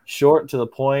short, to the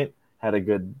point, had a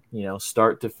good,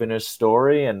 start to finish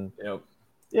story. And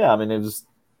I mean, it was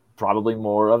probably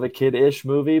more of a kid-ish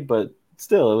movie, but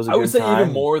still, it was a good time. I would say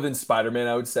even more than Spider-Man,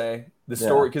 I would say. The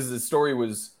story, because the story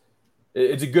was,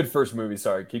 it's a good first movie.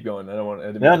 Sorry, keep going. I don't want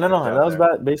to. No. That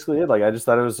was basically it. Like, I just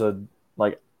thought it was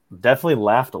definitely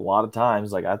laughed a lot of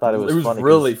times. Like, I thought it was funny.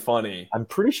 Really funny. I'm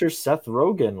pretty sure Seth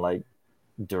Rogen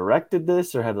directed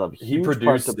this or had a huge he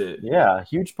produced it. Yeah, a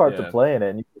huge part to play in it.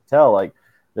 And you can tell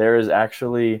there is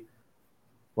actually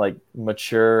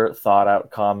mature, thought out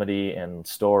comedy and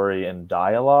story and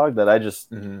dialogue that I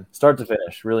just start to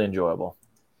finish really enjoyable.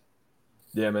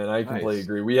 Yeah, man, I completely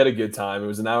agree. We had a good time. It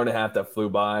was an hour and a half that flew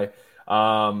by.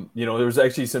 There was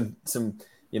actually some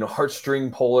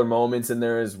heartstring polar moments in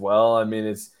there as well. I mean,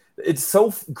 it's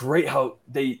so great how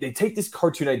they take this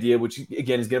cartoon idea, which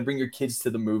again is going to bring your kids to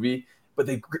the movie, but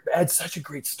they add such a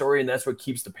great story, and that's what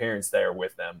keeps the parents there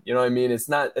with them. You know what I mean? It's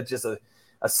not just a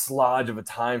slodge of a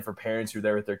time for parents who are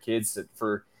there with their kids,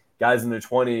 for guys in their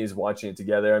 20s watching it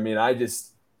together. I mean, I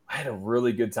had a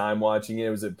really good time watching it. It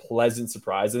was a pleasant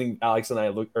surprise. I think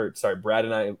Brad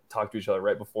and I talked to each other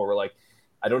right before. We're like,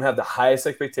 I don't have the highest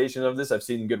expectation of this. I've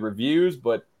seen good reviews,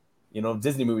 but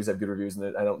Disney movies have good reviews,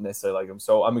 and I don't necessarily like them.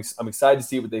 So I'm excited to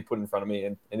see what they put in front of me,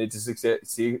 and it just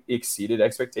exceeded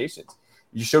expectations.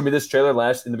 You showed me this trailer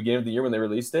in the beginning of the year when they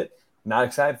released it. Not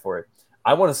excited for it.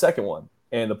 I want a second one,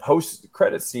 and the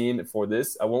post-credit scene for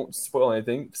this, I won't spoil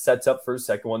anything, sets up for a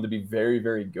second one to be very,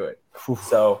 very good.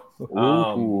 So,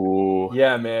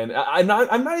 yeah, man. I'm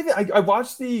not even. I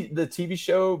watched the TV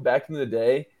show back in the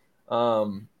day.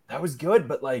 That was good,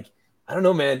 but I don't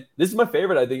know, man. This is my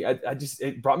favorite. I think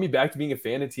it brought me back to being a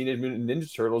fan of Teenage Mutant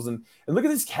Ninja Turtles, and look at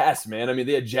this cast, man. I mean,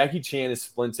 they had Jackie Chan as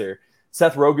Splinter.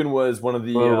 Seth Rogen was one of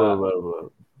the.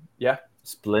 Whoa. Yeah,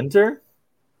 Splinter.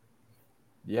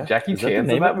 Yeah, Jackie Chan's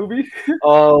in that movie.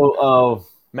 Oh,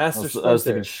 Master Splinter. I was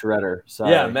thinking Shredder.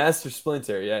 Sorry. Yeah, Master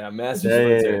Splinter. Yeah, Master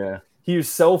Splinter. Yeah. He was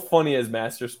so funny as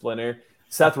Master Splinter.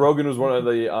 Seth Rogen was one of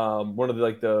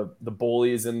the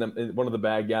bullies and one of the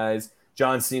bad guys.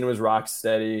 John Cena was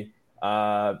Rocksteady.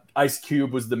 Ice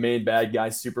Cube was the main bad guy,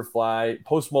 Superfly.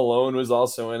 Post Malone was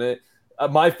also in it.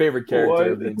 My favorite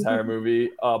character of the entire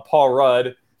movie, Paul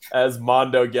Rudd as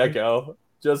Mondo Gecko.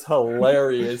 Just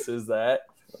hilarious is that.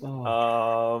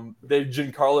 They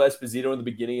Giancarlo Esposito in the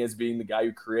beginning as being the guy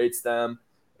who creates them.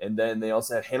 And then they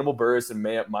also had Hannibal Buress and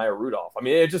Maya Rudolph. I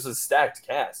mean, it's just a stacked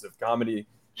cast of comedy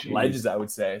legends, I would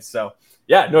say. So,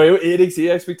 yeah, no, it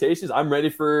exceeded expectations. I'm ready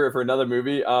for another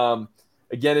movie.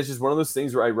 Again, it's just one of those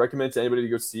things where I recommend to anybody to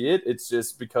go see it. It's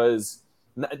just because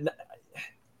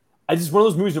I just one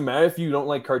of those movies, no matter if you don't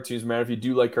like cartoons, no matter if you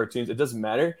do like cartoons, it doesn't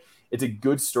matter. It's a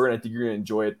good story, and I think you're going to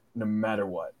enjoy it no matter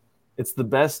what. It's the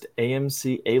best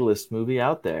AMC A-list movie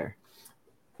out there.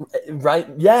 Right?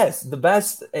 Yes, the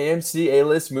best AMC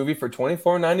A-list movie for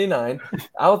 $24.99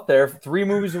 out there. 3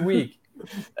 movies a week.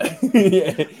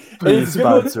 Please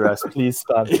sponsor us. Please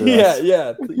sponsor us.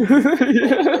 Yeah. Please.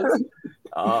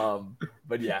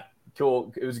 But yeah,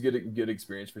 cool. It was a good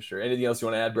experience for sure. Anything else you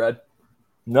want to add, Brad?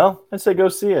 No, I'd say go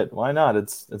see it. Why not?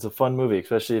 It's a fun movie,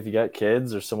 especially if you got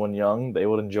kids or someone young. They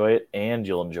will enjoy it, and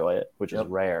you'll enjoy it, which is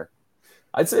rare.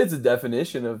 I'd say it's a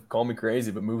definition of call me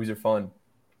crazy, but movies are fun.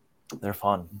 They're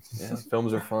fun. Yeah,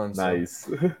 films are fun. Nice.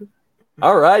 So.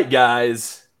 All right,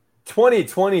 guys.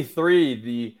 2023,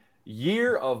 the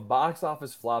year of box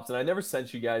office flops. And I never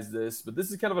sent you guys this, but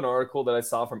this is kind of an article that I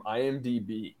saw from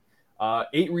IMDb.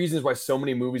 8 reasons why so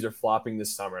many movies are flopping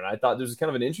this summer. And I thought this was kind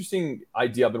of an interesting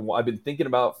idea I've been thinking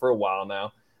about for a while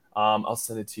now. I'll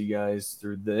send it to you guys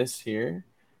through this here.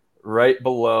 Right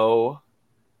below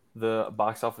the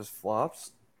box office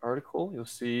flops article, you'll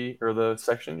see, or the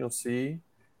section, you'll see.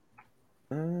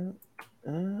 I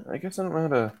guess I don't know how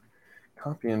to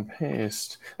copy and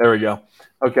paste. There we go.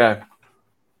 Okay.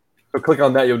 So click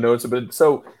on that, you'll notice it. But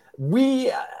so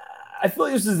I feel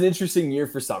like this is an interesting year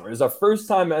for summer. It's our first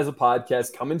time as a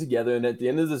podcast coming together. And at the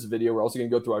end of this video, we're also going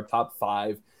to go through our top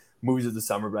 5 movies of the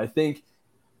summer. But I think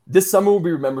this summer will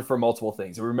be remembered for multiple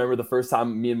things. I remember the first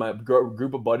time me and my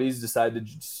group of buddies decided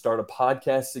to start a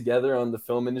podcast together on the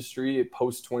film industry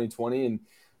post 2020, and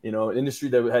an industry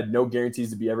that had no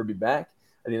guarantees to ever be back.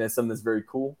 I think that's something that's very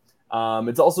cool.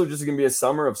 It's also just going to be a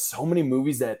summer of so many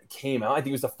movies that came out. I think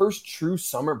it was the first true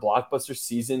summer blockbuster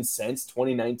season since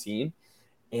 2019.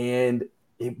 And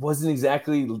it wasn't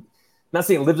exactly, not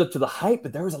saying it lived up to the hype,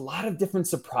 but there was a lot of different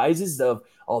surprises of,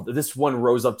 this one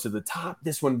rose up to the top.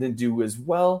 This one didn't do as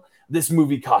well. This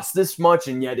movie cost this much,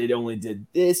 and yet it only did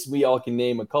this. We all can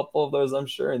name a couple of those, I'm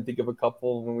sure, and think of a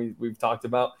couple when we've talked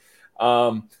about.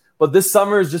 But this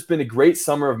summer has just been a great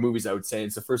summer of movies, I would say.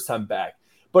 It's the first time back.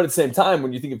 But at the same time,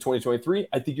 when you think of 2023,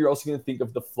 I think you're also going to think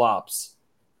of the flops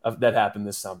that happened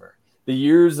this summer. The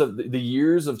years of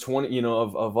 20,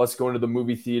 of us going to the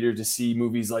movie theater to see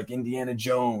movies like Indiana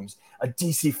Jones, a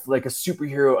DC flick, a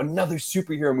superhero, another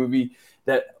superhero movie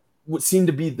that would seem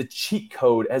to be the cheat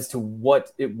code as to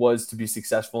what it was to be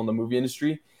successful in the movie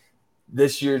industry.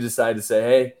 This year decided to say,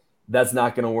 hey, that's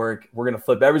not going to work. We're going to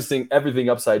flip everything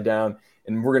upside down,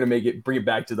 and we're going to bring it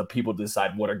back to the people to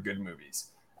decide what are good movies.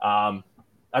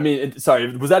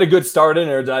 Sorry, was that a good start in,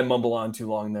 or did I mumble on too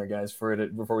long there, guys,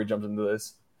 before we jumped into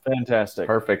this? Fantastic.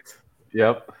 Perfect.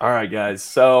 Yep. All right, guys.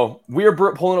 So we are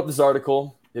pulling up this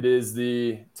article. It is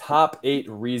the top 8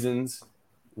 reasons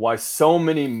why so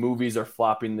many movies are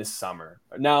flopping this summer.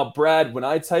 Now, Brad, when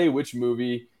I tell you which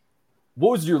movie,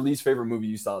 what was your least favorite movie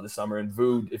you saw this summer? And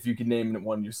Vood, if you could name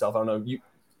one yourself, I don't know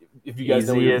if you guys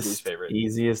know your least favorite.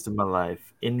 Easiest of my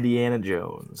life, Indiana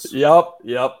Jones. Yep.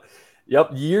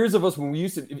 Years of us when we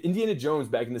used to Indiana Jones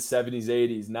back in the 70s,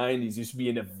 80s, 90s used to be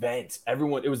an event.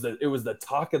 Everyone, it was the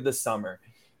talk of the summer.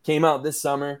 Came out this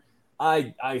summer.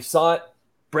 I saw it.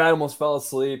 Brad almost fell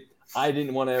asleep. I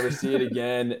didn't want to ever see it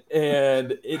again,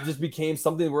 and it just became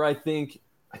something where I think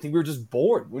we were just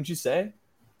bored. Wouldn't you say?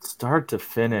 Start to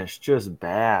finish, just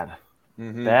bad,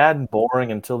 bad and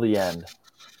boring until the end,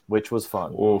 which was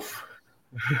fun. Oof.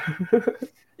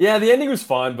 Yeah, the ending was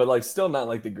fun, but still not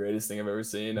the greatest thing I've ever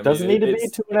seen. Doesn't need to be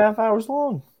 2.5 hours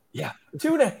long. Yeah,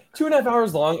 two and a half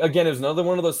hours long. Again, it was another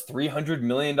one of those $300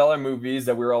 million movies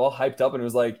that we were all hyped up, and it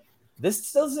was like,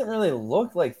 this doesn't really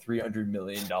look like $300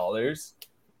 million.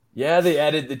 Yeah, they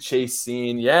added the chase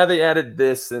scene. Yeah, they added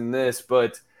this and this,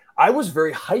 but I was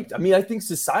very hyped. I mean, I think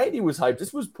society was hyped.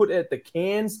 This was put at the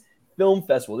Cannes Film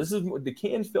Festival. The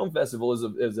Cannes Film Festival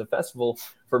is a festival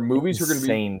for movies who are going to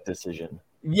be insane decision.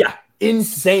 Yeah,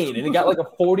 insane. And it got a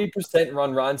 40%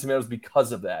 on Rotten Tomatoes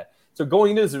because of that. So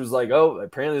going into this, it was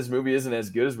apparently this movie isn't as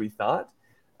good as we thought.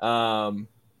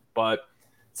 But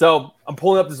so I'm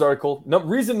pulling up this article.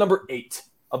 Reason number 8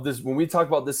 of this, when we talk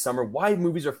about this summer, why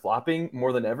movies are flopping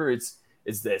more than ever, is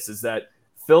that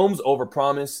films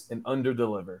overpromise and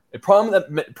underdeliver. A problem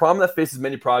that faces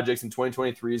many projects in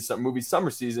 2023's movie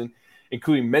summer season,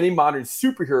 including many modern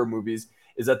superhero movies,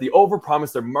 is that they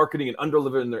overpromise their marketing and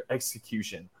underdeliver in their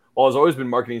execution. While it's always been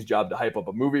marketing's job to hype up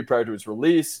a movie prior to its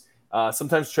release,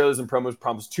 Sometimes trailers and promos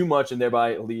promise too much and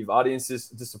thereby leave audiences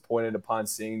disappointed upon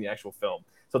seeing the actual film.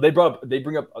 So they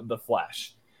bring up the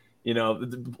Flash.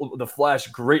 The Flash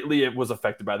greatly was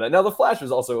affected by that. Now the Flash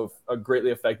was also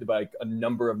greatly affected by a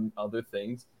number of other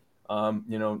things.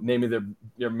 Namely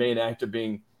their main actor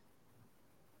being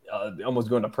almost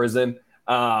going to prison.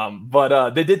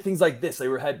 But they did things like this. They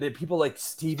had people like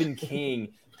Stephen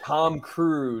King, Tom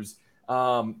Cruise,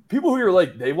 people who are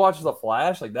like, they watch The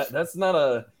Flash. Like that's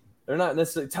not they're not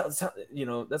necessarily,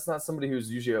 that's not somebody who's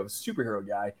usually a superhero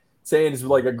guy saying it's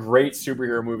like a great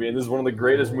superhero movie. And this is one of the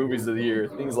greatest movies of the year,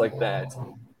 things like that.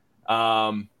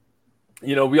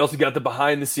 We also got the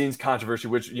behind the scenes controversy,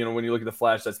 which, when you look at The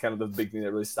Flash, that's kind of the big thing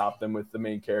that really stopped them with the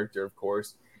main character, of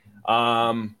course.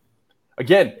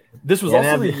 Again, this was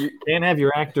can't have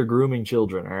your actor grooming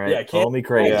children. All right, yeah, call me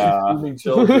crazy. Grooming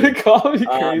children. Call me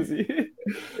crazy.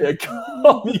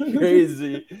 Call me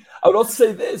crazy. I would also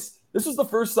say this. This was the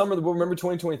first summer that we'll remember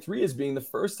 2023 as being the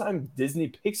first time Disney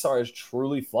Pixar has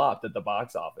truly flopped at the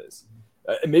box office.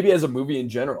 Maybe as a movie in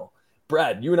general.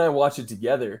 Brad, you and I watched it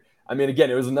together. I mean,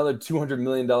 again, it was another $200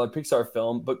 million Pixar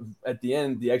film, but at the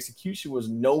end, the execution was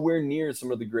nowhere near some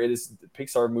of the greatest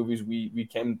Pixar movies we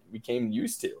came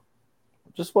used to.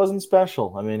 Just wasn't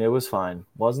special. I mean, it was fine.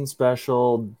 Wasn't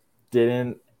special.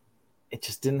 It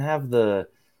just didn't have the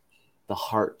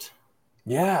heart.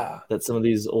 Yeah. That some of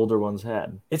these older ones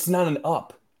had. It's not an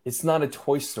Up. It's not a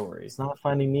Toy Story. It's not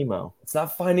Finding Nemo. It's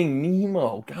not Finding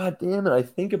Nemo. God damn it. I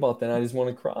think about that and I just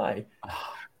want to cry.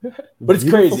 But it's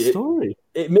crazy. Story.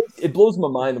 It blows my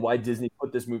mind why Disney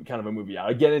put this movie, kind of a movie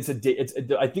out. Again, I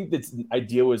think that's the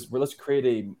idea was, well, let's create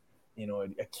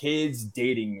a kids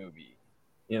dating movie.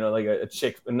 Like a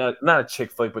chick, not a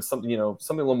chick flick, but something,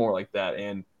 something a little more like that.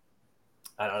 And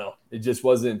I don't know. It just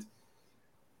wasn't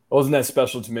that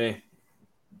special to me.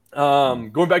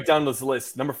 Going back down this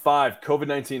list, number 5,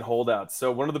 COVID-19 holdouts.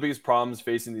 So one of the biggest problems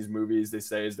facing these movies, they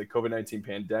say, is the COVID-19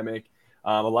 pandemic.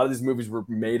 A lot of these movies were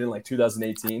made in like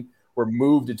 2018, were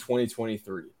moved to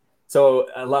 2023. So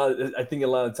I think a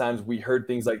lot of times we heard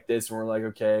things like this and we're like,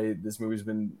 okay, this movie's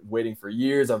been waiting for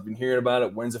years. I've been hearing about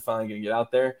it. When's it finally going to get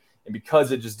out there? And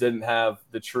because it just didn't have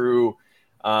the true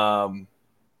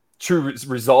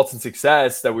results and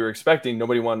success that we were expecting,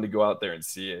 nobody wanted to go out there and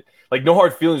see it. Like No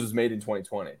Hard Feelings was made in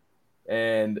 2020.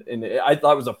 And I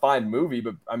thought it was a fine movie,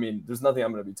 but I mean, there's nothing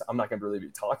I'm not going to really be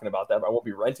talking about that, but I won't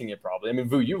be renting it probably. I mean,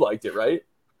 Vu, you liked it, right?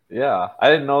 Yeah. I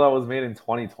didn't know that was made in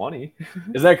 2020.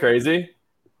 Isn't that crazy?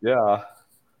 Yeah.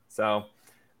 So,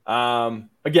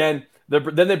 again,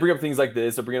 then they bring up things like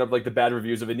this. They're bringing up like the bad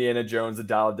reviews of Indiana Jones, The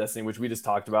Dial of Destiny, which we just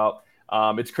talked about.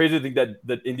 It's crazy to think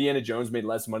that Indiana Jones made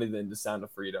less money than The Sound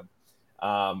of Freedom,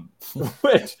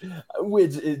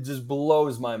 which it just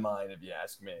blows my mind if you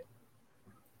ask me.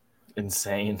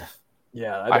 Insane.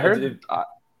 Yeah,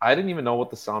 I didn't even know what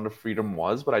The Sound of Freedom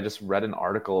was, but I just read an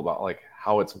article about like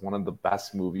how it's one of the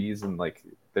best movies, and like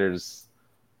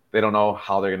they don't know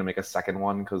how they're gonna make a second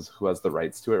one because who has the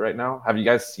rights to it right now. Have you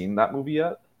guys seen that movie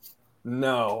yet?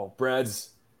 No, Brad's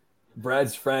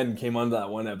friend came on that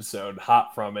one episode,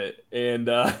 hot from it, and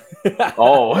Nick,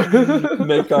 all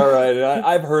right.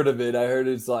 I've heard of it. I heard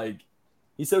it's like,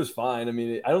 he said it was fine. I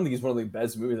mean, I don't think it's one of the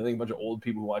best movies. I think a bunch of old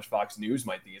people who watch Fox News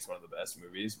might think it's one of the best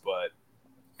movies, but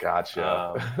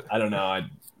gotcha. I don't know.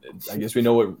 I guess we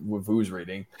know what Vu's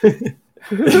rating.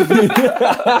 He's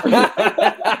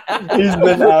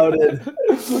been outed.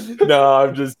 No,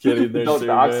 I'm just kidding. Don't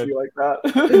dox you like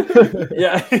that.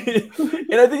 Yeah.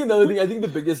 And I think another thing, I think the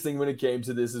biggest thing when it came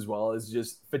to this as well is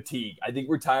just fatigue. I think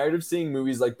we're tired of seeing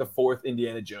movies like the 4th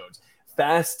Indiana Jones.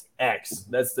 Fast X.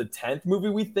 That's the 10th movie,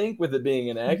 we think, with it being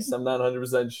an X. I'm not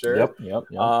 100% sure. Yep.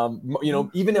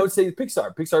 Even I would say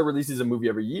Pixar. Pixar releases a movie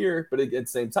every year, but at the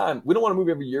same time, we don't want a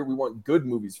movie every year. We want good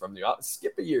movies from you.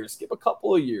 Skip a year, skip a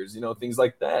couple of years, things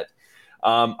like that.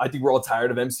 I think we're all tired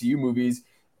of MCU movies,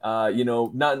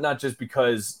 not just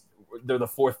because they're the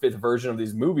 4th, 5th version of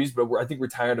these movies, but I think we're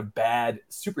tired of bad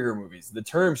superhero movies. The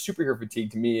term superhero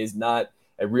fatigue to me is not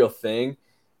a real thing.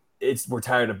 We're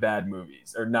tired of bad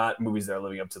movies, or not movies that are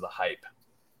living up to the hype.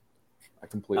 I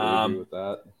completely agree with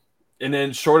that. And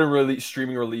then shorter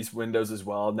streaming release windows as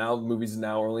well. Now movies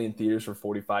are only in theaters for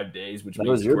 45 days, which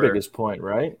was your biggest point,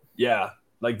 right? Yeah,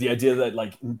 like the idea that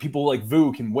like people like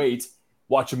Vu can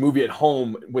watch a movie at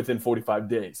home within 45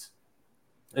 days,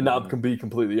 and not be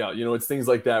completely out. It's things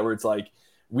like that where it's like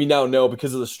we now know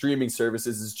because of the streaming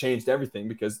services has changed everything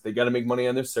because they got to make money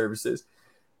on their services.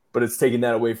 But it's taking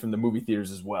that away from the movie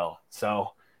theaters as well.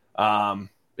 So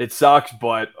it sucks,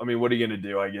 but I mean, what are you going to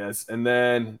do, I guess? And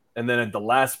then at the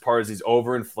last part is these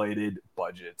overinflated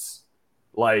budgets.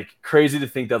 Like crazy to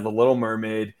think that The Little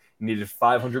Mermaid needed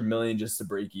 500 million just to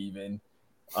break even.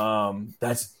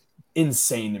 That's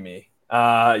insane to me.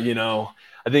 I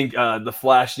think The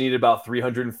Flash needed about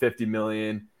 350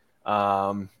 million.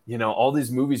 All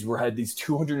these movies had these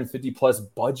 250 plus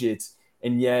budgets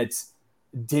and yet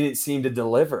didn't seem to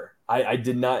deliver. I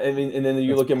did not. I mean, and then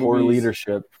you look at poor movies,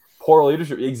 leadership.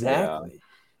 Exactly. Yeah.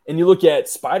 And you look at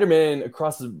Spider-Man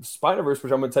Across the Spider-Verse,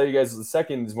 which I'm going to tell you guys the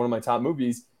second is one of my top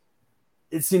movies.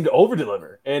 It seemed to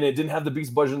over-deliver, and it didn't have the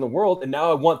biggest budget in the world. And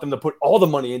now I want them to put all the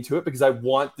money into it because I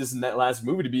want this and that last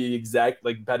movie to be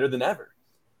better than ever.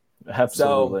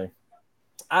 Absolutely. So,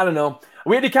 I don't know.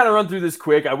 We had to kind of run through this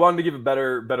quick. I wanted to give a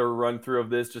better run through of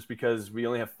this just because we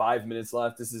only have 5 minutes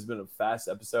left. This has been a fast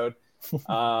episode.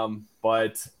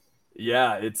 But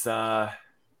yeah, it's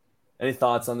any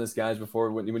thoughts on this, guys,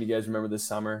 before when you guys remember this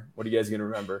summer? What are you guys going to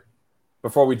remember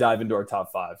before we dive into our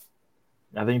top 5?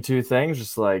 I think 2 things,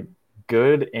 just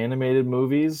good animated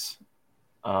movies,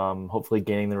 hopefully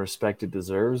gaining the respect it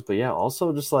deserves. But yeah,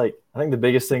 also just I think the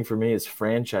biggest thing for me is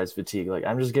franchise fatigue.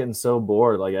 I'm just getting so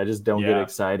bored. I just don't get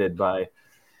excited by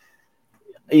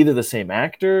either the same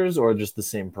actors or just the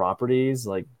same properties.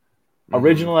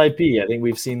 Original IP, I think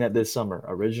we've seen that this summer.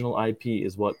 Original IP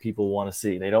is what people want to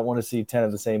see. They don't want to see 10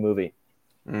 of the same movie.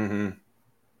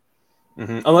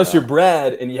 Unless you're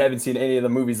Brad and you haven't seen any of the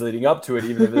movies leading up to it,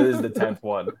 even if it is the 10th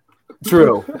one.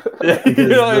 True. Yeah, you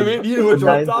know what I mean? You know what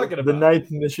I'm talking about. The 9th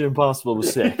Mission Impossible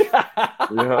was sick.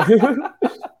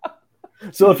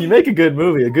 So if you make a good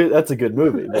movie, that's a good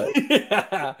movie. But...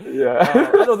 I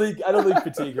don't think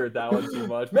fatigue hurt that one too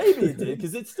much. Maybe it did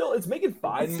because it's making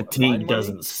fine. Fatigue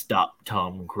doesn't stop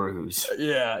Tom Cruise.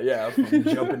 Yeah, from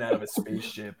jumping out of a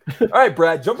spaceship. All right,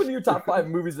 Brad, jump into your top 5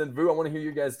 movies. Then, Vu, I want to hear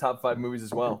your guys' top 5 movies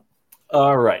as well.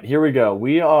 All right, here we go.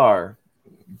 We are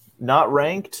not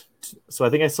ranked. So I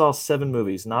think I saw 7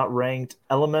 movies, not ranked: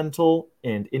 Elemental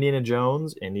and Indiana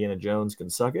Jones. Indiana Jones can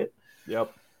suck it.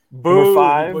 Yep. Boo. Number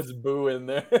 5. Puts Boo in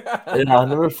there.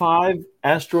 Number 5,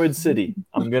 Asteroid City.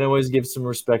 I'm going to always give some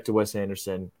respect to Wes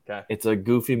Anderson. Okay. It's a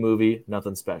goofy movie,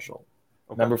 nothing special.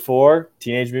 Okay. Number 4,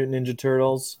 Teenage Mutant Ninja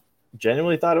Turtles.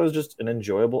 Genuinely thought it was just an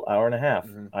enjoyable hour and a half.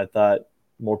 I thought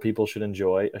more people should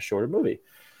enjoy a shorter movie.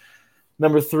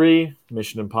 Number 3,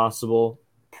 Mission Impossible.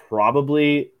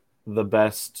 Probably the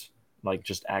best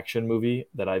just action movie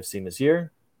that I've seen this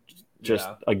year.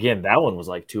 Again, that one was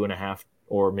 2.5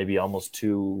 or maybe almost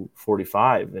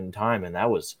 2:45 in time, and that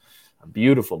was a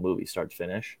beautiful movie start to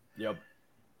finish. Yep.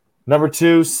 Number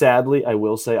 2, sadly, I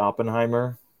will say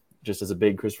Oppenheimer, just as a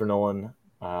big Christopher Nolan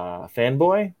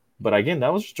fanboy. But again,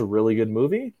 that was just a really good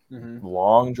movie.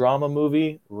 Long drama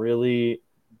movie. Really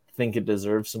think it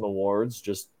deserves some awards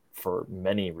just for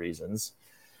many reasons.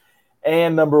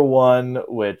 And number 1,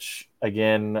 which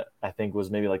again I think was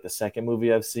maybe the second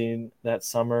movie I've seen that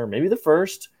summer, maybe the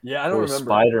first. Yeah, I don't remember.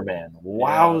 Spider-Man.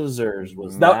 Wowzers,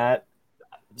 was that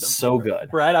so good.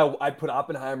 Brad, I put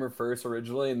Oppenheimer first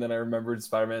originally, and then I remembered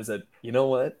Spider-Man and said, you know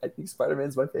what? I think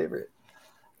Spider-Man's my favorite.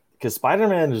 Because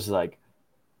Spider-Man is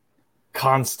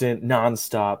constant,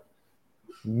 nonstop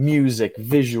music,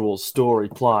 visual, story,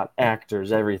 plot,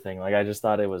 actors, everything. I just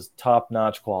thought it was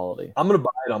top-notch quality. I'm gonna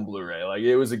buy it on Blu-ray.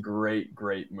 It was a great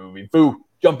movie. Boo,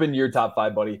 jump into your top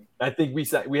 5, buddy. I think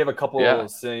we have a couple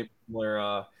of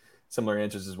similar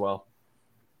answers as well.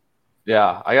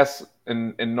 Yeah, I guess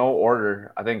in no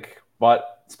order, I think,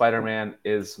 but Spider-Man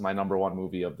is my number 1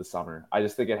 movie of the summer. I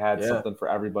just think it had something for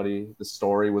everybody. The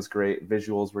story was great,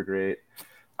 visuals were great.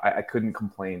 I couldn't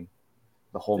complain.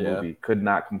 The whole movie, could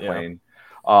not complain.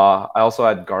 I also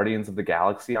had Guardians of the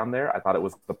Galaxy on there. I thought it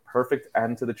was the perfect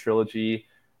end to the trilogy.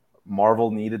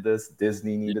 Marvel needed this.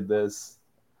 Disney needed this.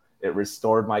 It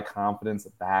restored my confidence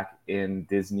back in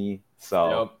Disney.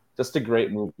 So just a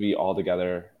great movie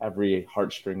altogether. Every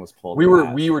heartstring was pulled. We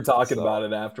were talking about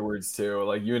it afterwards too.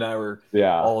 You and I were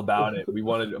all about it. I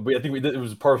think it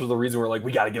was part of the reason we're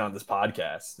we got to get on this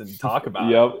podcast and talk about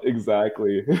it. Yep,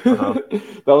 exactly.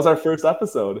 That was our first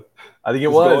episode. I think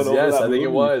it was. Yes, I think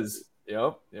it was.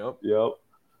 Yep.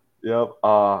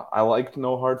 I liked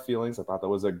No Hard Feelings. I thought that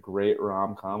was a great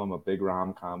rom-com. I'm a big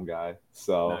rom-com guy.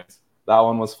 So that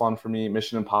one was fun for me.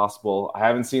 Mission Impossible. I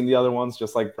haven't seen the other ones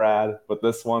just like Brad, but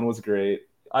this one was great.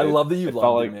 I love that you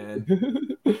loved it,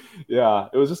 man. Yeah,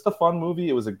 it was just a fun movie.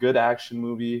 It was a good action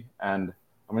movie. And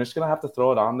I'm just going to have to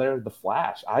throw it on there. The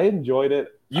Flash. I enjoyed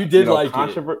it. You did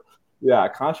it. Yeah,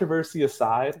 controversy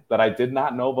aside that I did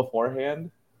not know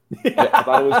beforehand. I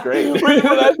thought it was great.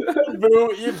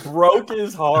 Boo, it broke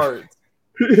his heart.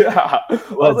 Yeah.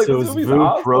 So is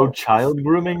Boo pro child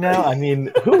grooming now? I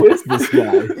mean, who is this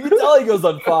guy? You can tell he goes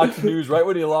on Fox News right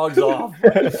when he logs off.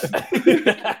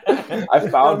 I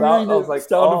found out. I was like,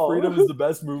 Sound of Freedom is the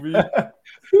best movie. Yeah,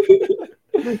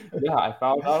 I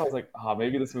found out. I was like,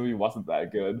 maybe this movie wasn't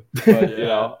that good. But you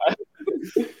know,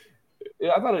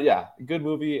 I thought good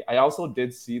movie. I also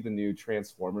did see the new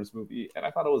Transformers movie, and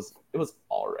I thought it was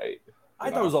all right. I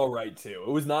thought it was all right too.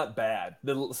 It was not bad.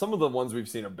 Some of the ones we've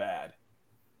seen are bad.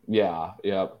 Yeah.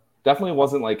 Definitely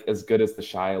wasn't like as good as the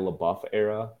Shia LaBeouf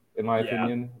era, in my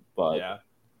opinion. But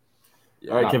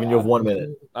all right, Kevin, you have 1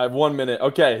 minute. I have 1 minute.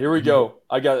 Okay, here we go.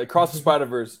 I got Across the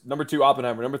Spider-Verse. Number 2,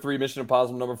 Oppenheimer. Number 3, Mission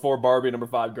Impossible. Number 4, Barbie. Number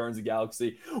 5, Guardians of the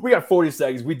Galaxy. We got 40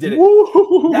 seconds. We did it.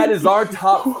 Woo! That is our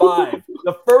top 5.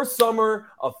 The first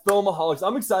summer of Filmaholics.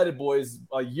 I'm excited, boys.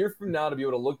 A year from now to be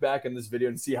able to look back in this video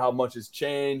and see how much has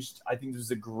changed. I think this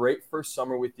was a great first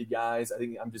summer with you guys. I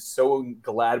think I'm just so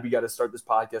glad we got to start this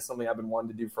podcast, something I've been wanting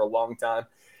to do for a long time.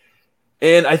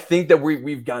 And I think that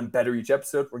we've gotten better each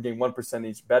episode. We're getting 1%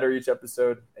 each better each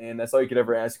episode. And that's all you could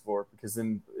ever ask for. Because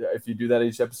then if you do that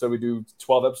each episode, we do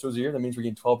 12 episodes a year. That means we're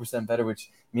getting 12% better, which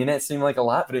may not seem like a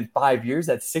lot. But in 5 years,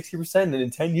 that's 60%. And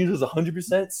in 10 years, it's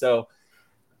 100%. So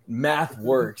math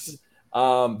works.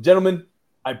 Gentlemen,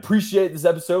 I appreciate this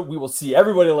episode. We will see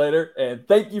everybody later. And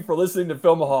thank you for listening to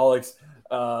Filmaholics.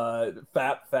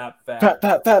 Fap.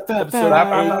 Episode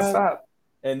 8.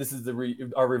 And this is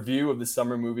our review of the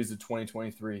summer movies of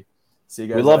 2023. See you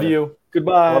guys. We love later. you.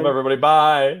 Goodbye. Love everybody.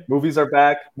 Bye. Movies are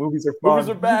back. Movies are fun. Movies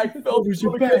are back. Movies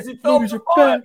are back. Movies are back.